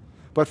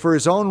 But for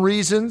his own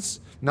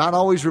reasons, not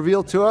always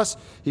revealed to us,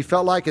 he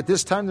felt like at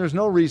this time there's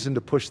no reason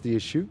to push the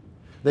issue.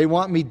 They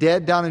want me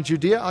dead down in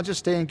Judea, I'll just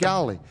stay in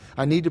Galilee.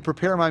 I need to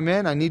prepare my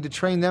men, I need to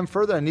train them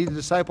further, I need to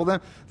disciple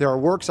them. There are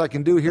works I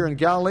can do here in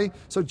Galilee,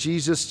 so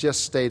Jesus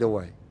just stayed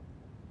away.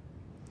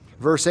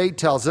 Verse 8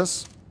 tells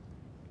us,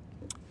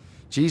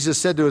 Jesus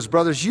said to his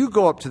brothers, "You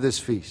go up to this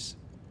feast.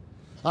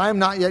 I am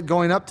not yet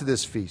going up to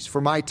this feast,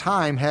 for my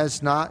time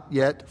has not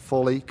yet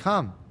fully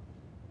come."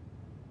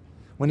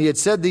 When he had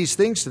said these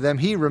things to them,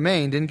 he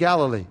remained in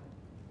Galilee.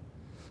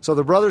 So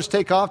the brothers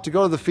take off to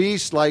go to the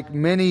feast like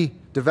many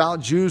devout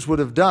Jews would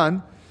have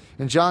done.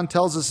 And John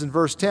tells us in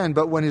verse 10,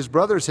 "But when his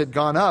brothers had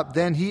gone up,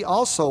 then he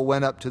also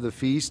went up to the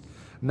feast,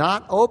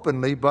 not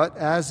openly, but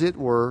as it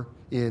were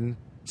in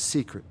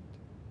secret."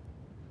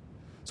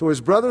 So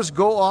his brothers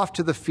go off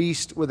to the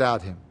feast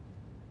without him.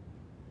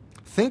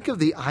 Think of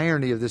the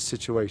irony of this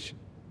situation.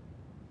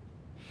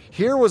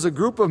 Here was a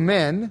group of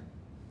men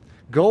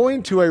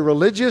going to a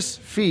religious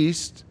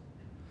feast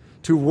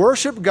to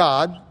worship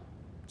God,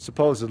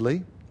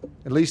 supposedly,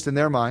 at least in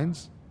their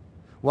minds,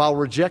 while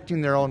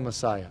rejecting their own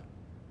Messiah.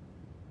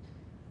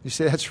 You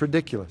say, that's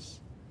ridiculous.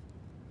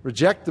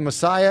 Reject the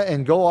Messiah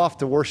and go off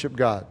to worship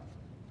God.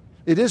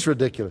 It is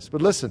ridiculous.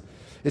 But listen,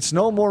 it's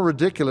no more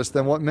ridiculous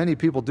than what many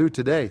people do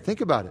today. Think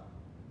about it.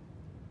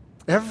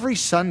 Every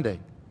Sunday,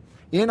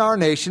 in our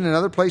nation and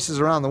other places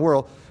around the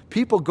world,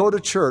 people go to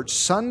church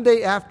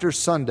Sunday after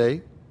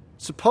Sunday,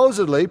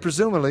 supposedly,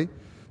 presumably,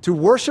 to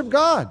worship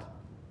God.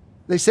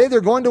 They say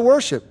they're going to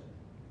worship,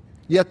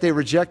 yet they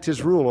reject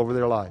His rule over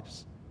their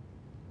lives.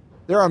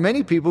 There are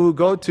many people who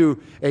go to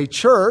a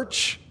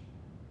church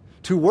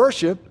to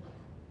worship,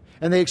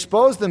 and they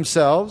expose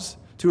themselves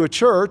to a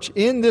church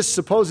in this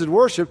supposed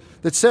worship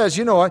that says,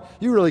 you know what,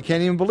 you really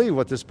can't even believe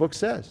what this book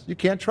says. You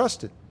can't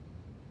trust it.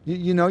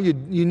 You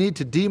need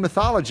to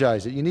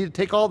demythologize it. You need to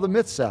take all the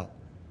myths out.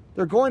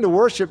 They're going to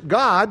worship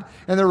God,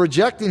 and they're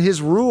rejecting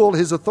His rule,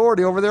 His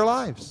authority over their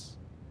lives.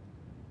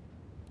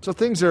 So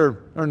things are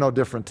no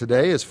different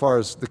today as far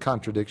as the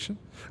contradiction.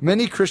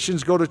 Many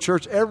Christians go to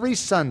church every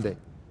Sunday.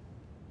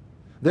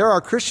 There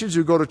are Christians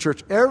who go to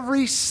church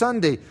every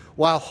Sunday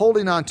while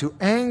holding on to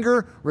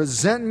anger,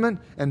 resentment,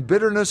 and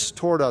bitterness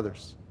toward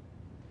others.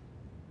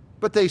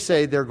 But they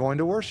say they're going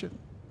to worship.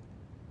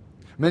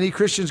 Many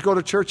Christians go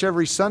to church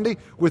every Sunday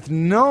with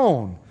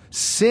known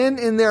sin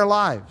in their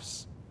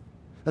lives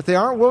that they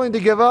aren't willing to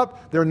give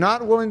up, they're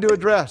not willing to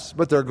address,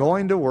 but they're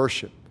going to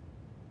worship.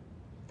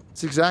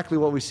 It's exactly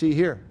what we see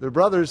here. Their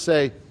brothers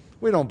say,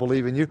 we don't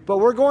believe in you, but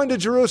we're going to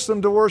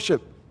Jerusalem to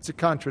worship. It's a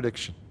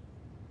contradiction.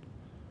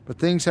 But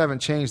things haven't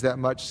changed that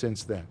much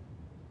since then.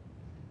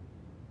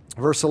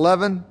 Verse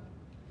 11,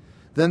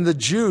 then the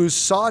Jews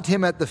sought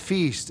him at the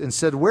feast and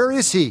said, where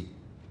is he?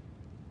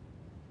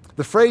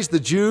 The phrase the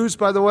Jews,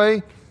 by the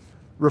way,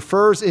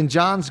 refers in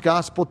John's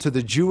gospel to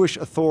the Jewish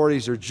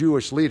authorities or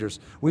Jewish leaders.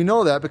 We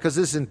know that because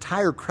this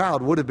entire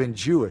crowd would have been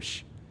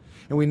Jewish.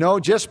 And we know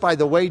just by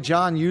the way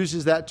John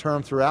uses that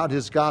term throughout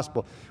his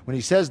gospel. When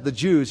he says the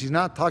Jews, he's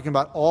not talking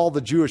about all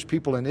the Jewish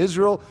people in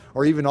Israel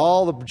or even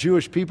all the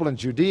Jewish people in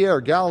Judea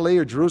or Galilee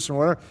or Jerusalem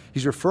or whatever.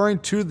 He's referring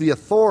to the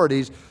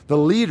authorities, the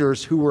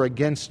leaders who were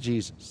against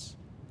Jesus.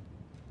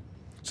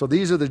 So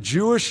these are the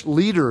Jewish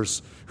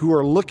leaders who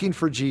are looking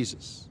for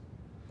Jesus.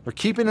 They're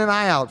keeping an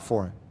eye out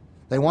for him.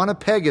 They want to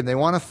peg him. They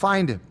want to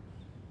find him.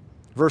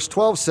 Verse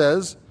 12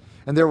 says,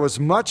 and there was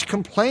much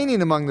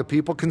complaining among the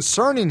people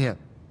concerning him.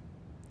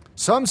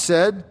 Some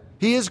said,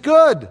 he is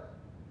good.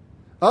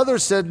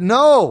 Others said,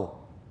 no.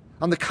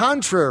 On the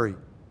contrary,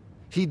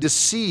 he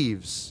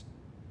deceives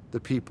the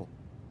people.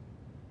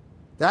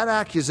 That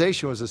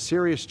accusation was a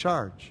serious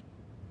charge.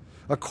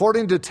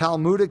 According to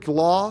Talmudic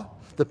law,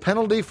 the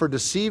penalty for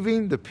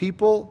deceiving the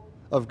people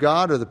of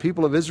God or the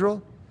people of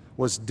Israel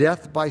was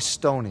death by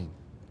stoning.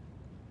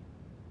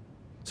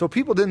 So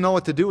people didn't know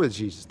what to do with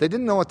Jesus. They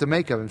didn't know what to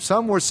make of him.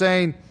 Some were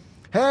saying,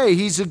 hey,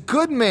 he's a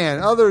good man.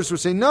 Others were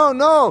saying,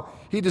 no,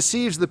 he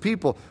deceives the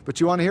people.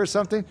 But you want to hear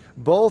something?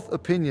 Both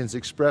opinions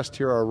expressed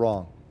here are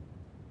wrong.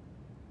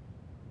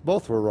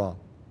 Both were wrong.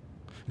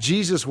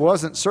 Jesus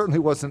certainly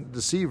wasn't a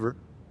deceiver,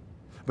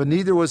 but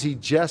neither was he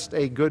just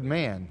a good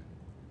man.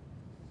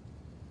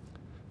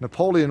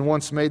 Napoleon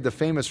once made the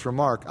famous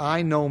remark,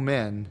 I know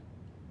men,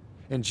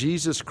 and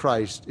Jesus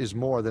Christ is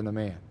more than a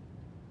man.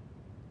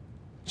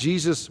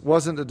 Jesus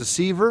wasn't a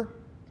deceiver,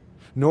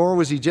 nor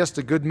was he just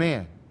a good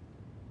man.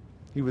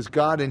 He was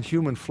God in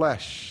human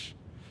flesh.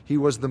 He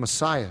was the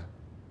Messiah.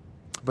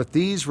 But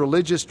these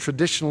religious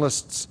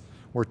traditionalists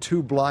were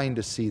too blind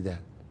to see that.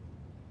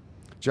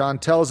 John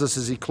tells us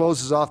as he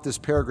closes off this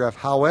paragraph,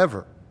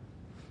 however,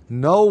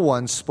 no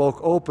one spoke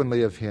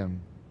openly of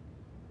him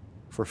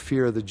for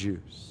fear of the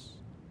Jews.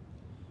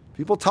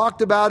 People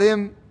talked about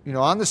him,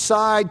 on the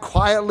side,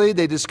 quietly.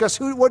 They discussed,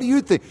 what do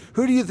you think?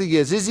 Who do you think he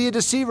is? Is he a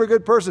deceiver, a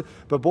good person?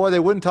 But boy, they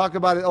wouldn't talk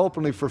about it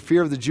openly for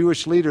fear of the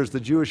Jewish leaders, the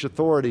Jewish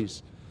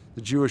authorities,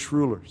 the Jewish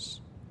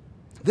rulers.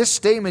 This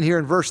statement here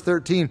in verse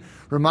 13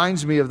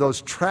 reminds me of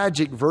those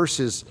tragic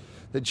verses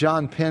that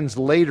John pens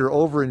later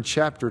over in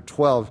chapter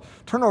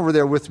 12. Turn over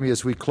there with me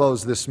as we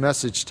close this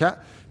message.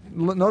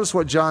 Notice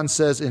what John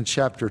says in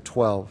chapter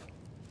 12.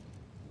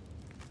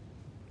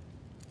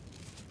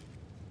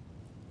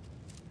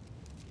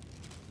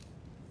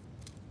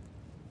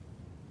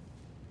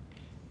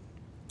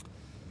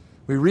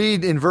 We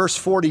read in verse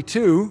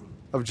 42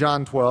 of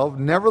John 12,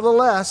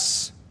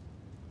 nevertheless,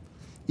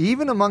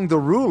 even among the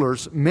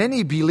rulers,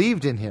 many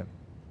believed in him.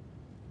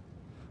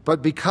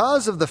 But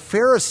because of the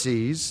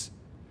Pharisees,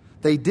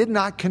 they did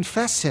not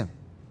confess him,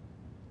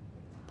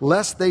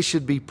 lest they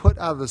should be put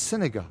out of the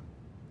synagogue.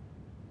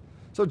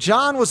 So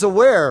John was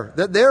aware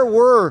that there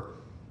were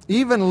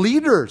even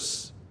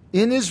leaders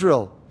in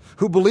Israel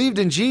who believed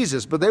in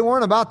Jesus, but they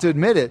weren't about to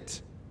admit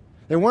it.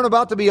 They weren't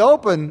about to be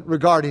open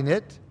regarding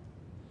it,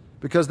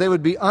 because they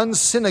would be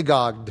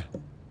unsynagogued.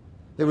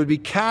 They would be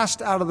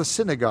cast out of the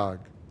synagogue.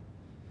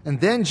 And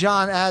then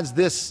John adds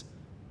this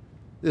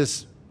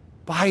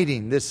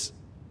biting, this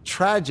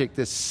tragic,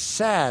 this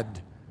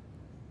sad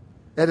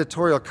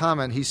editorial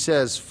comment. He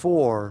says,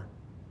 "For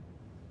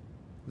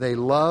they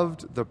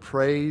loved the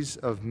praise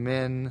of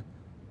men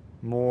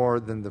more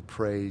than the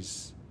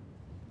praise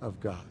of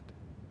God."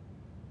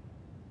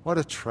 What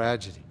a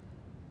tragedy.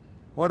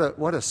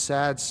 What a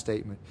sad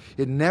statement.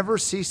 It never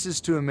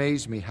ceases to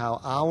amaze me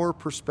how our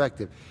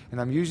perspective, and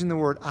I'm using the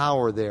word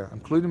 "our" there, I'm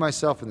including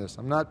myself in this.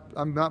 I'm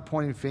not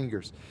pointing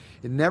fingers.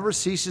 It never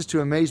ceases to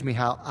amaze me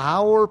how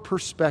our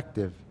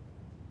perspective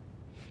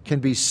can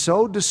be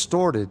so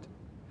distorted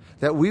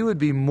that we would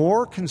be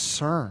more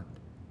concerned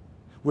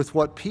with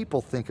what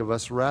people think of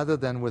us rather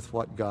than with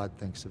what God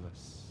thinks of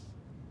us.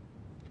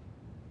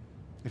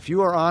 If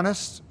you are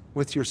honest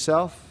with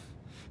yourself,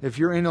 if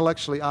you're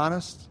intellectually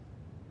honest,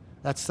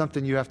 that's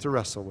something you have to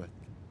wrestle with.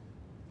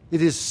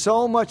 It is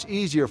so much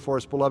easier for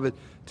us, beloved,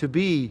 to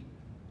be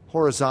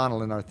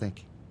horizontal in our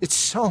thinking. It's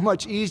so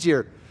much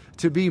easier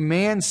to be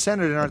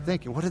man-centered in our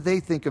thinking. What do they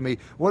think of me?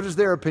 What is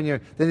their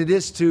opinion? Than it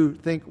is to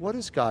think, what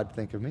does God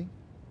think of me?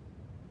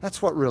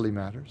 That's what really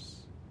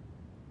matters.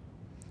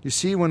 You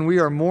see, when we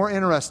are more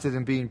interested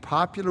in being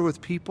popular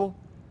with people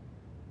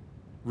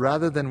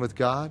rather than with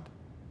God,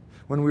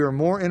 when we are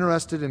more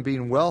interested in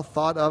being well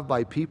thought of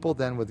by people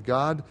than with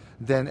God,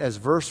 then, as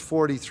verse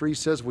 43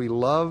 says, we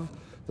love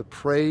the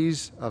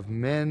praise of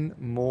men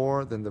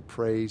more than the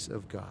praise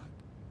of God.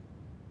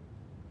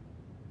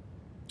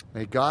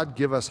 May God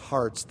give us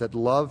hearts that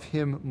love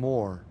Him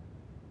more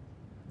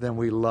than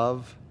we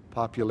love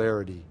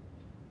popularity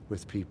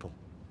with people.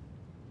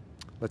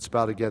 Let's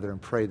bow together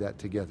and pray that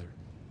together.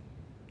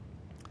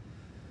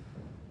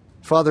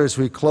 Father, as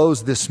we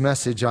close this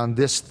message on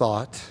this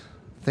thought,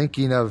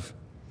 thinking of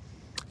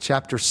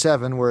chapter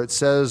 7, where it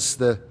says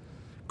the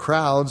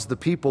crowds, the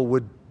people,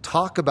 would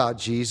talk about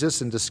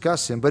Jesus and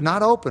discuss Him, but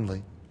not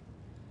openly,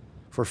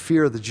 for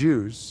fear of the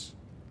Jews.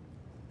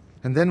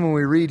 And then when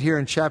we read here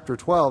in chapter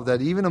 12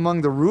 that even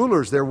among the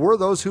rulers there were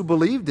those who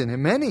believed in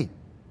Him, many.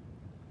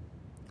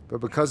 But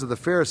because of the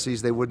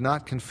Pharisees, they would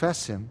not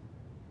confess Him.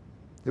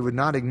 They would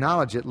not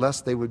acknowledge it,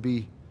 lest they would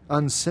be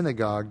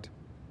unsynagogued,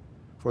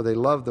 for they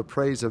loved the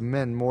praise of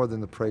men more than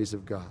the praise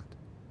of God.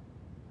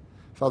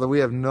 Father, we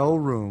have no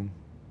room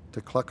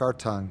to cluck our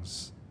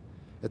tongues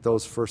at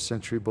those first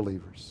century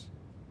believers.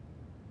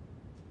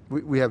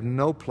 We have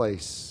no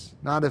place,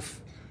 not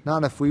if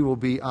we will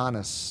be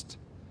honest,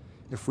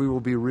 if we will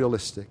be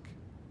realistic,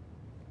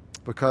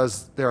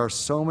 because there are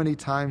so many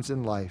times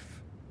in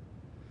life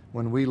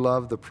when we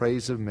love the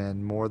praise of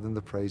men more than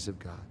the praise of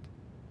God.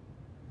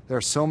 There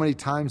are so many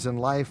times in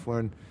life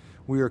when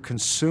we are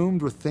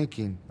consumed with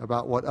thinking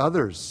about what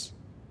others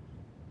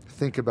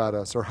think about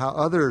us or how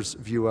others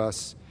view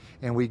us,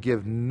 and we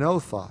give no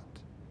thought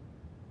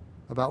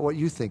about what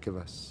you think of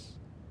us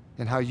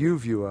and how you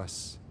view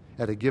us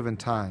at a given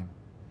time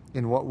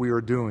in what we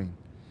are doing,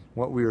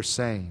 what we are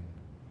saying,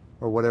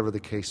 or whatever the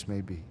case may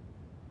be.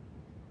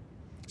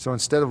 So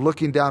instead of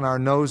looking down our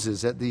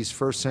noses at these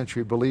first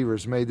century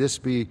believers, may this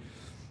be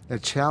a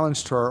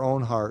challenge to our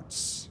own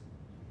hearts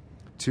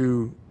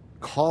to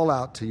call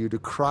out to you, to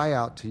cry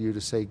out to you,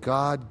 to say,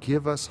 God,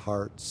 give us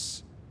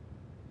hearts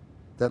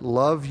that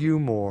love you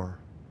more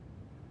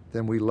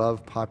than we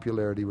love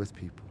popularity with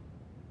people.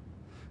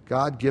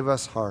 God, give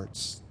us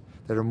hearts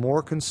that are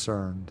more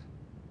concerned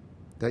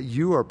that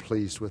you are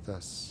pleased with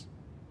us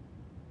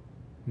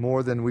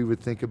more than we would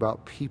think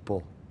about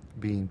people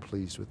being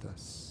pleased with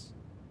us.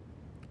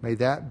 May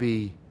that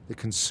be the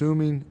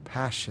consuming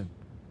passion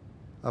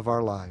of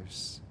our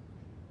lives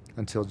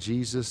until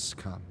Jesus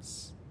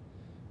comes,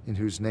 in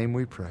whose name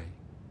we pray.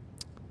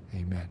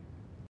 Amen.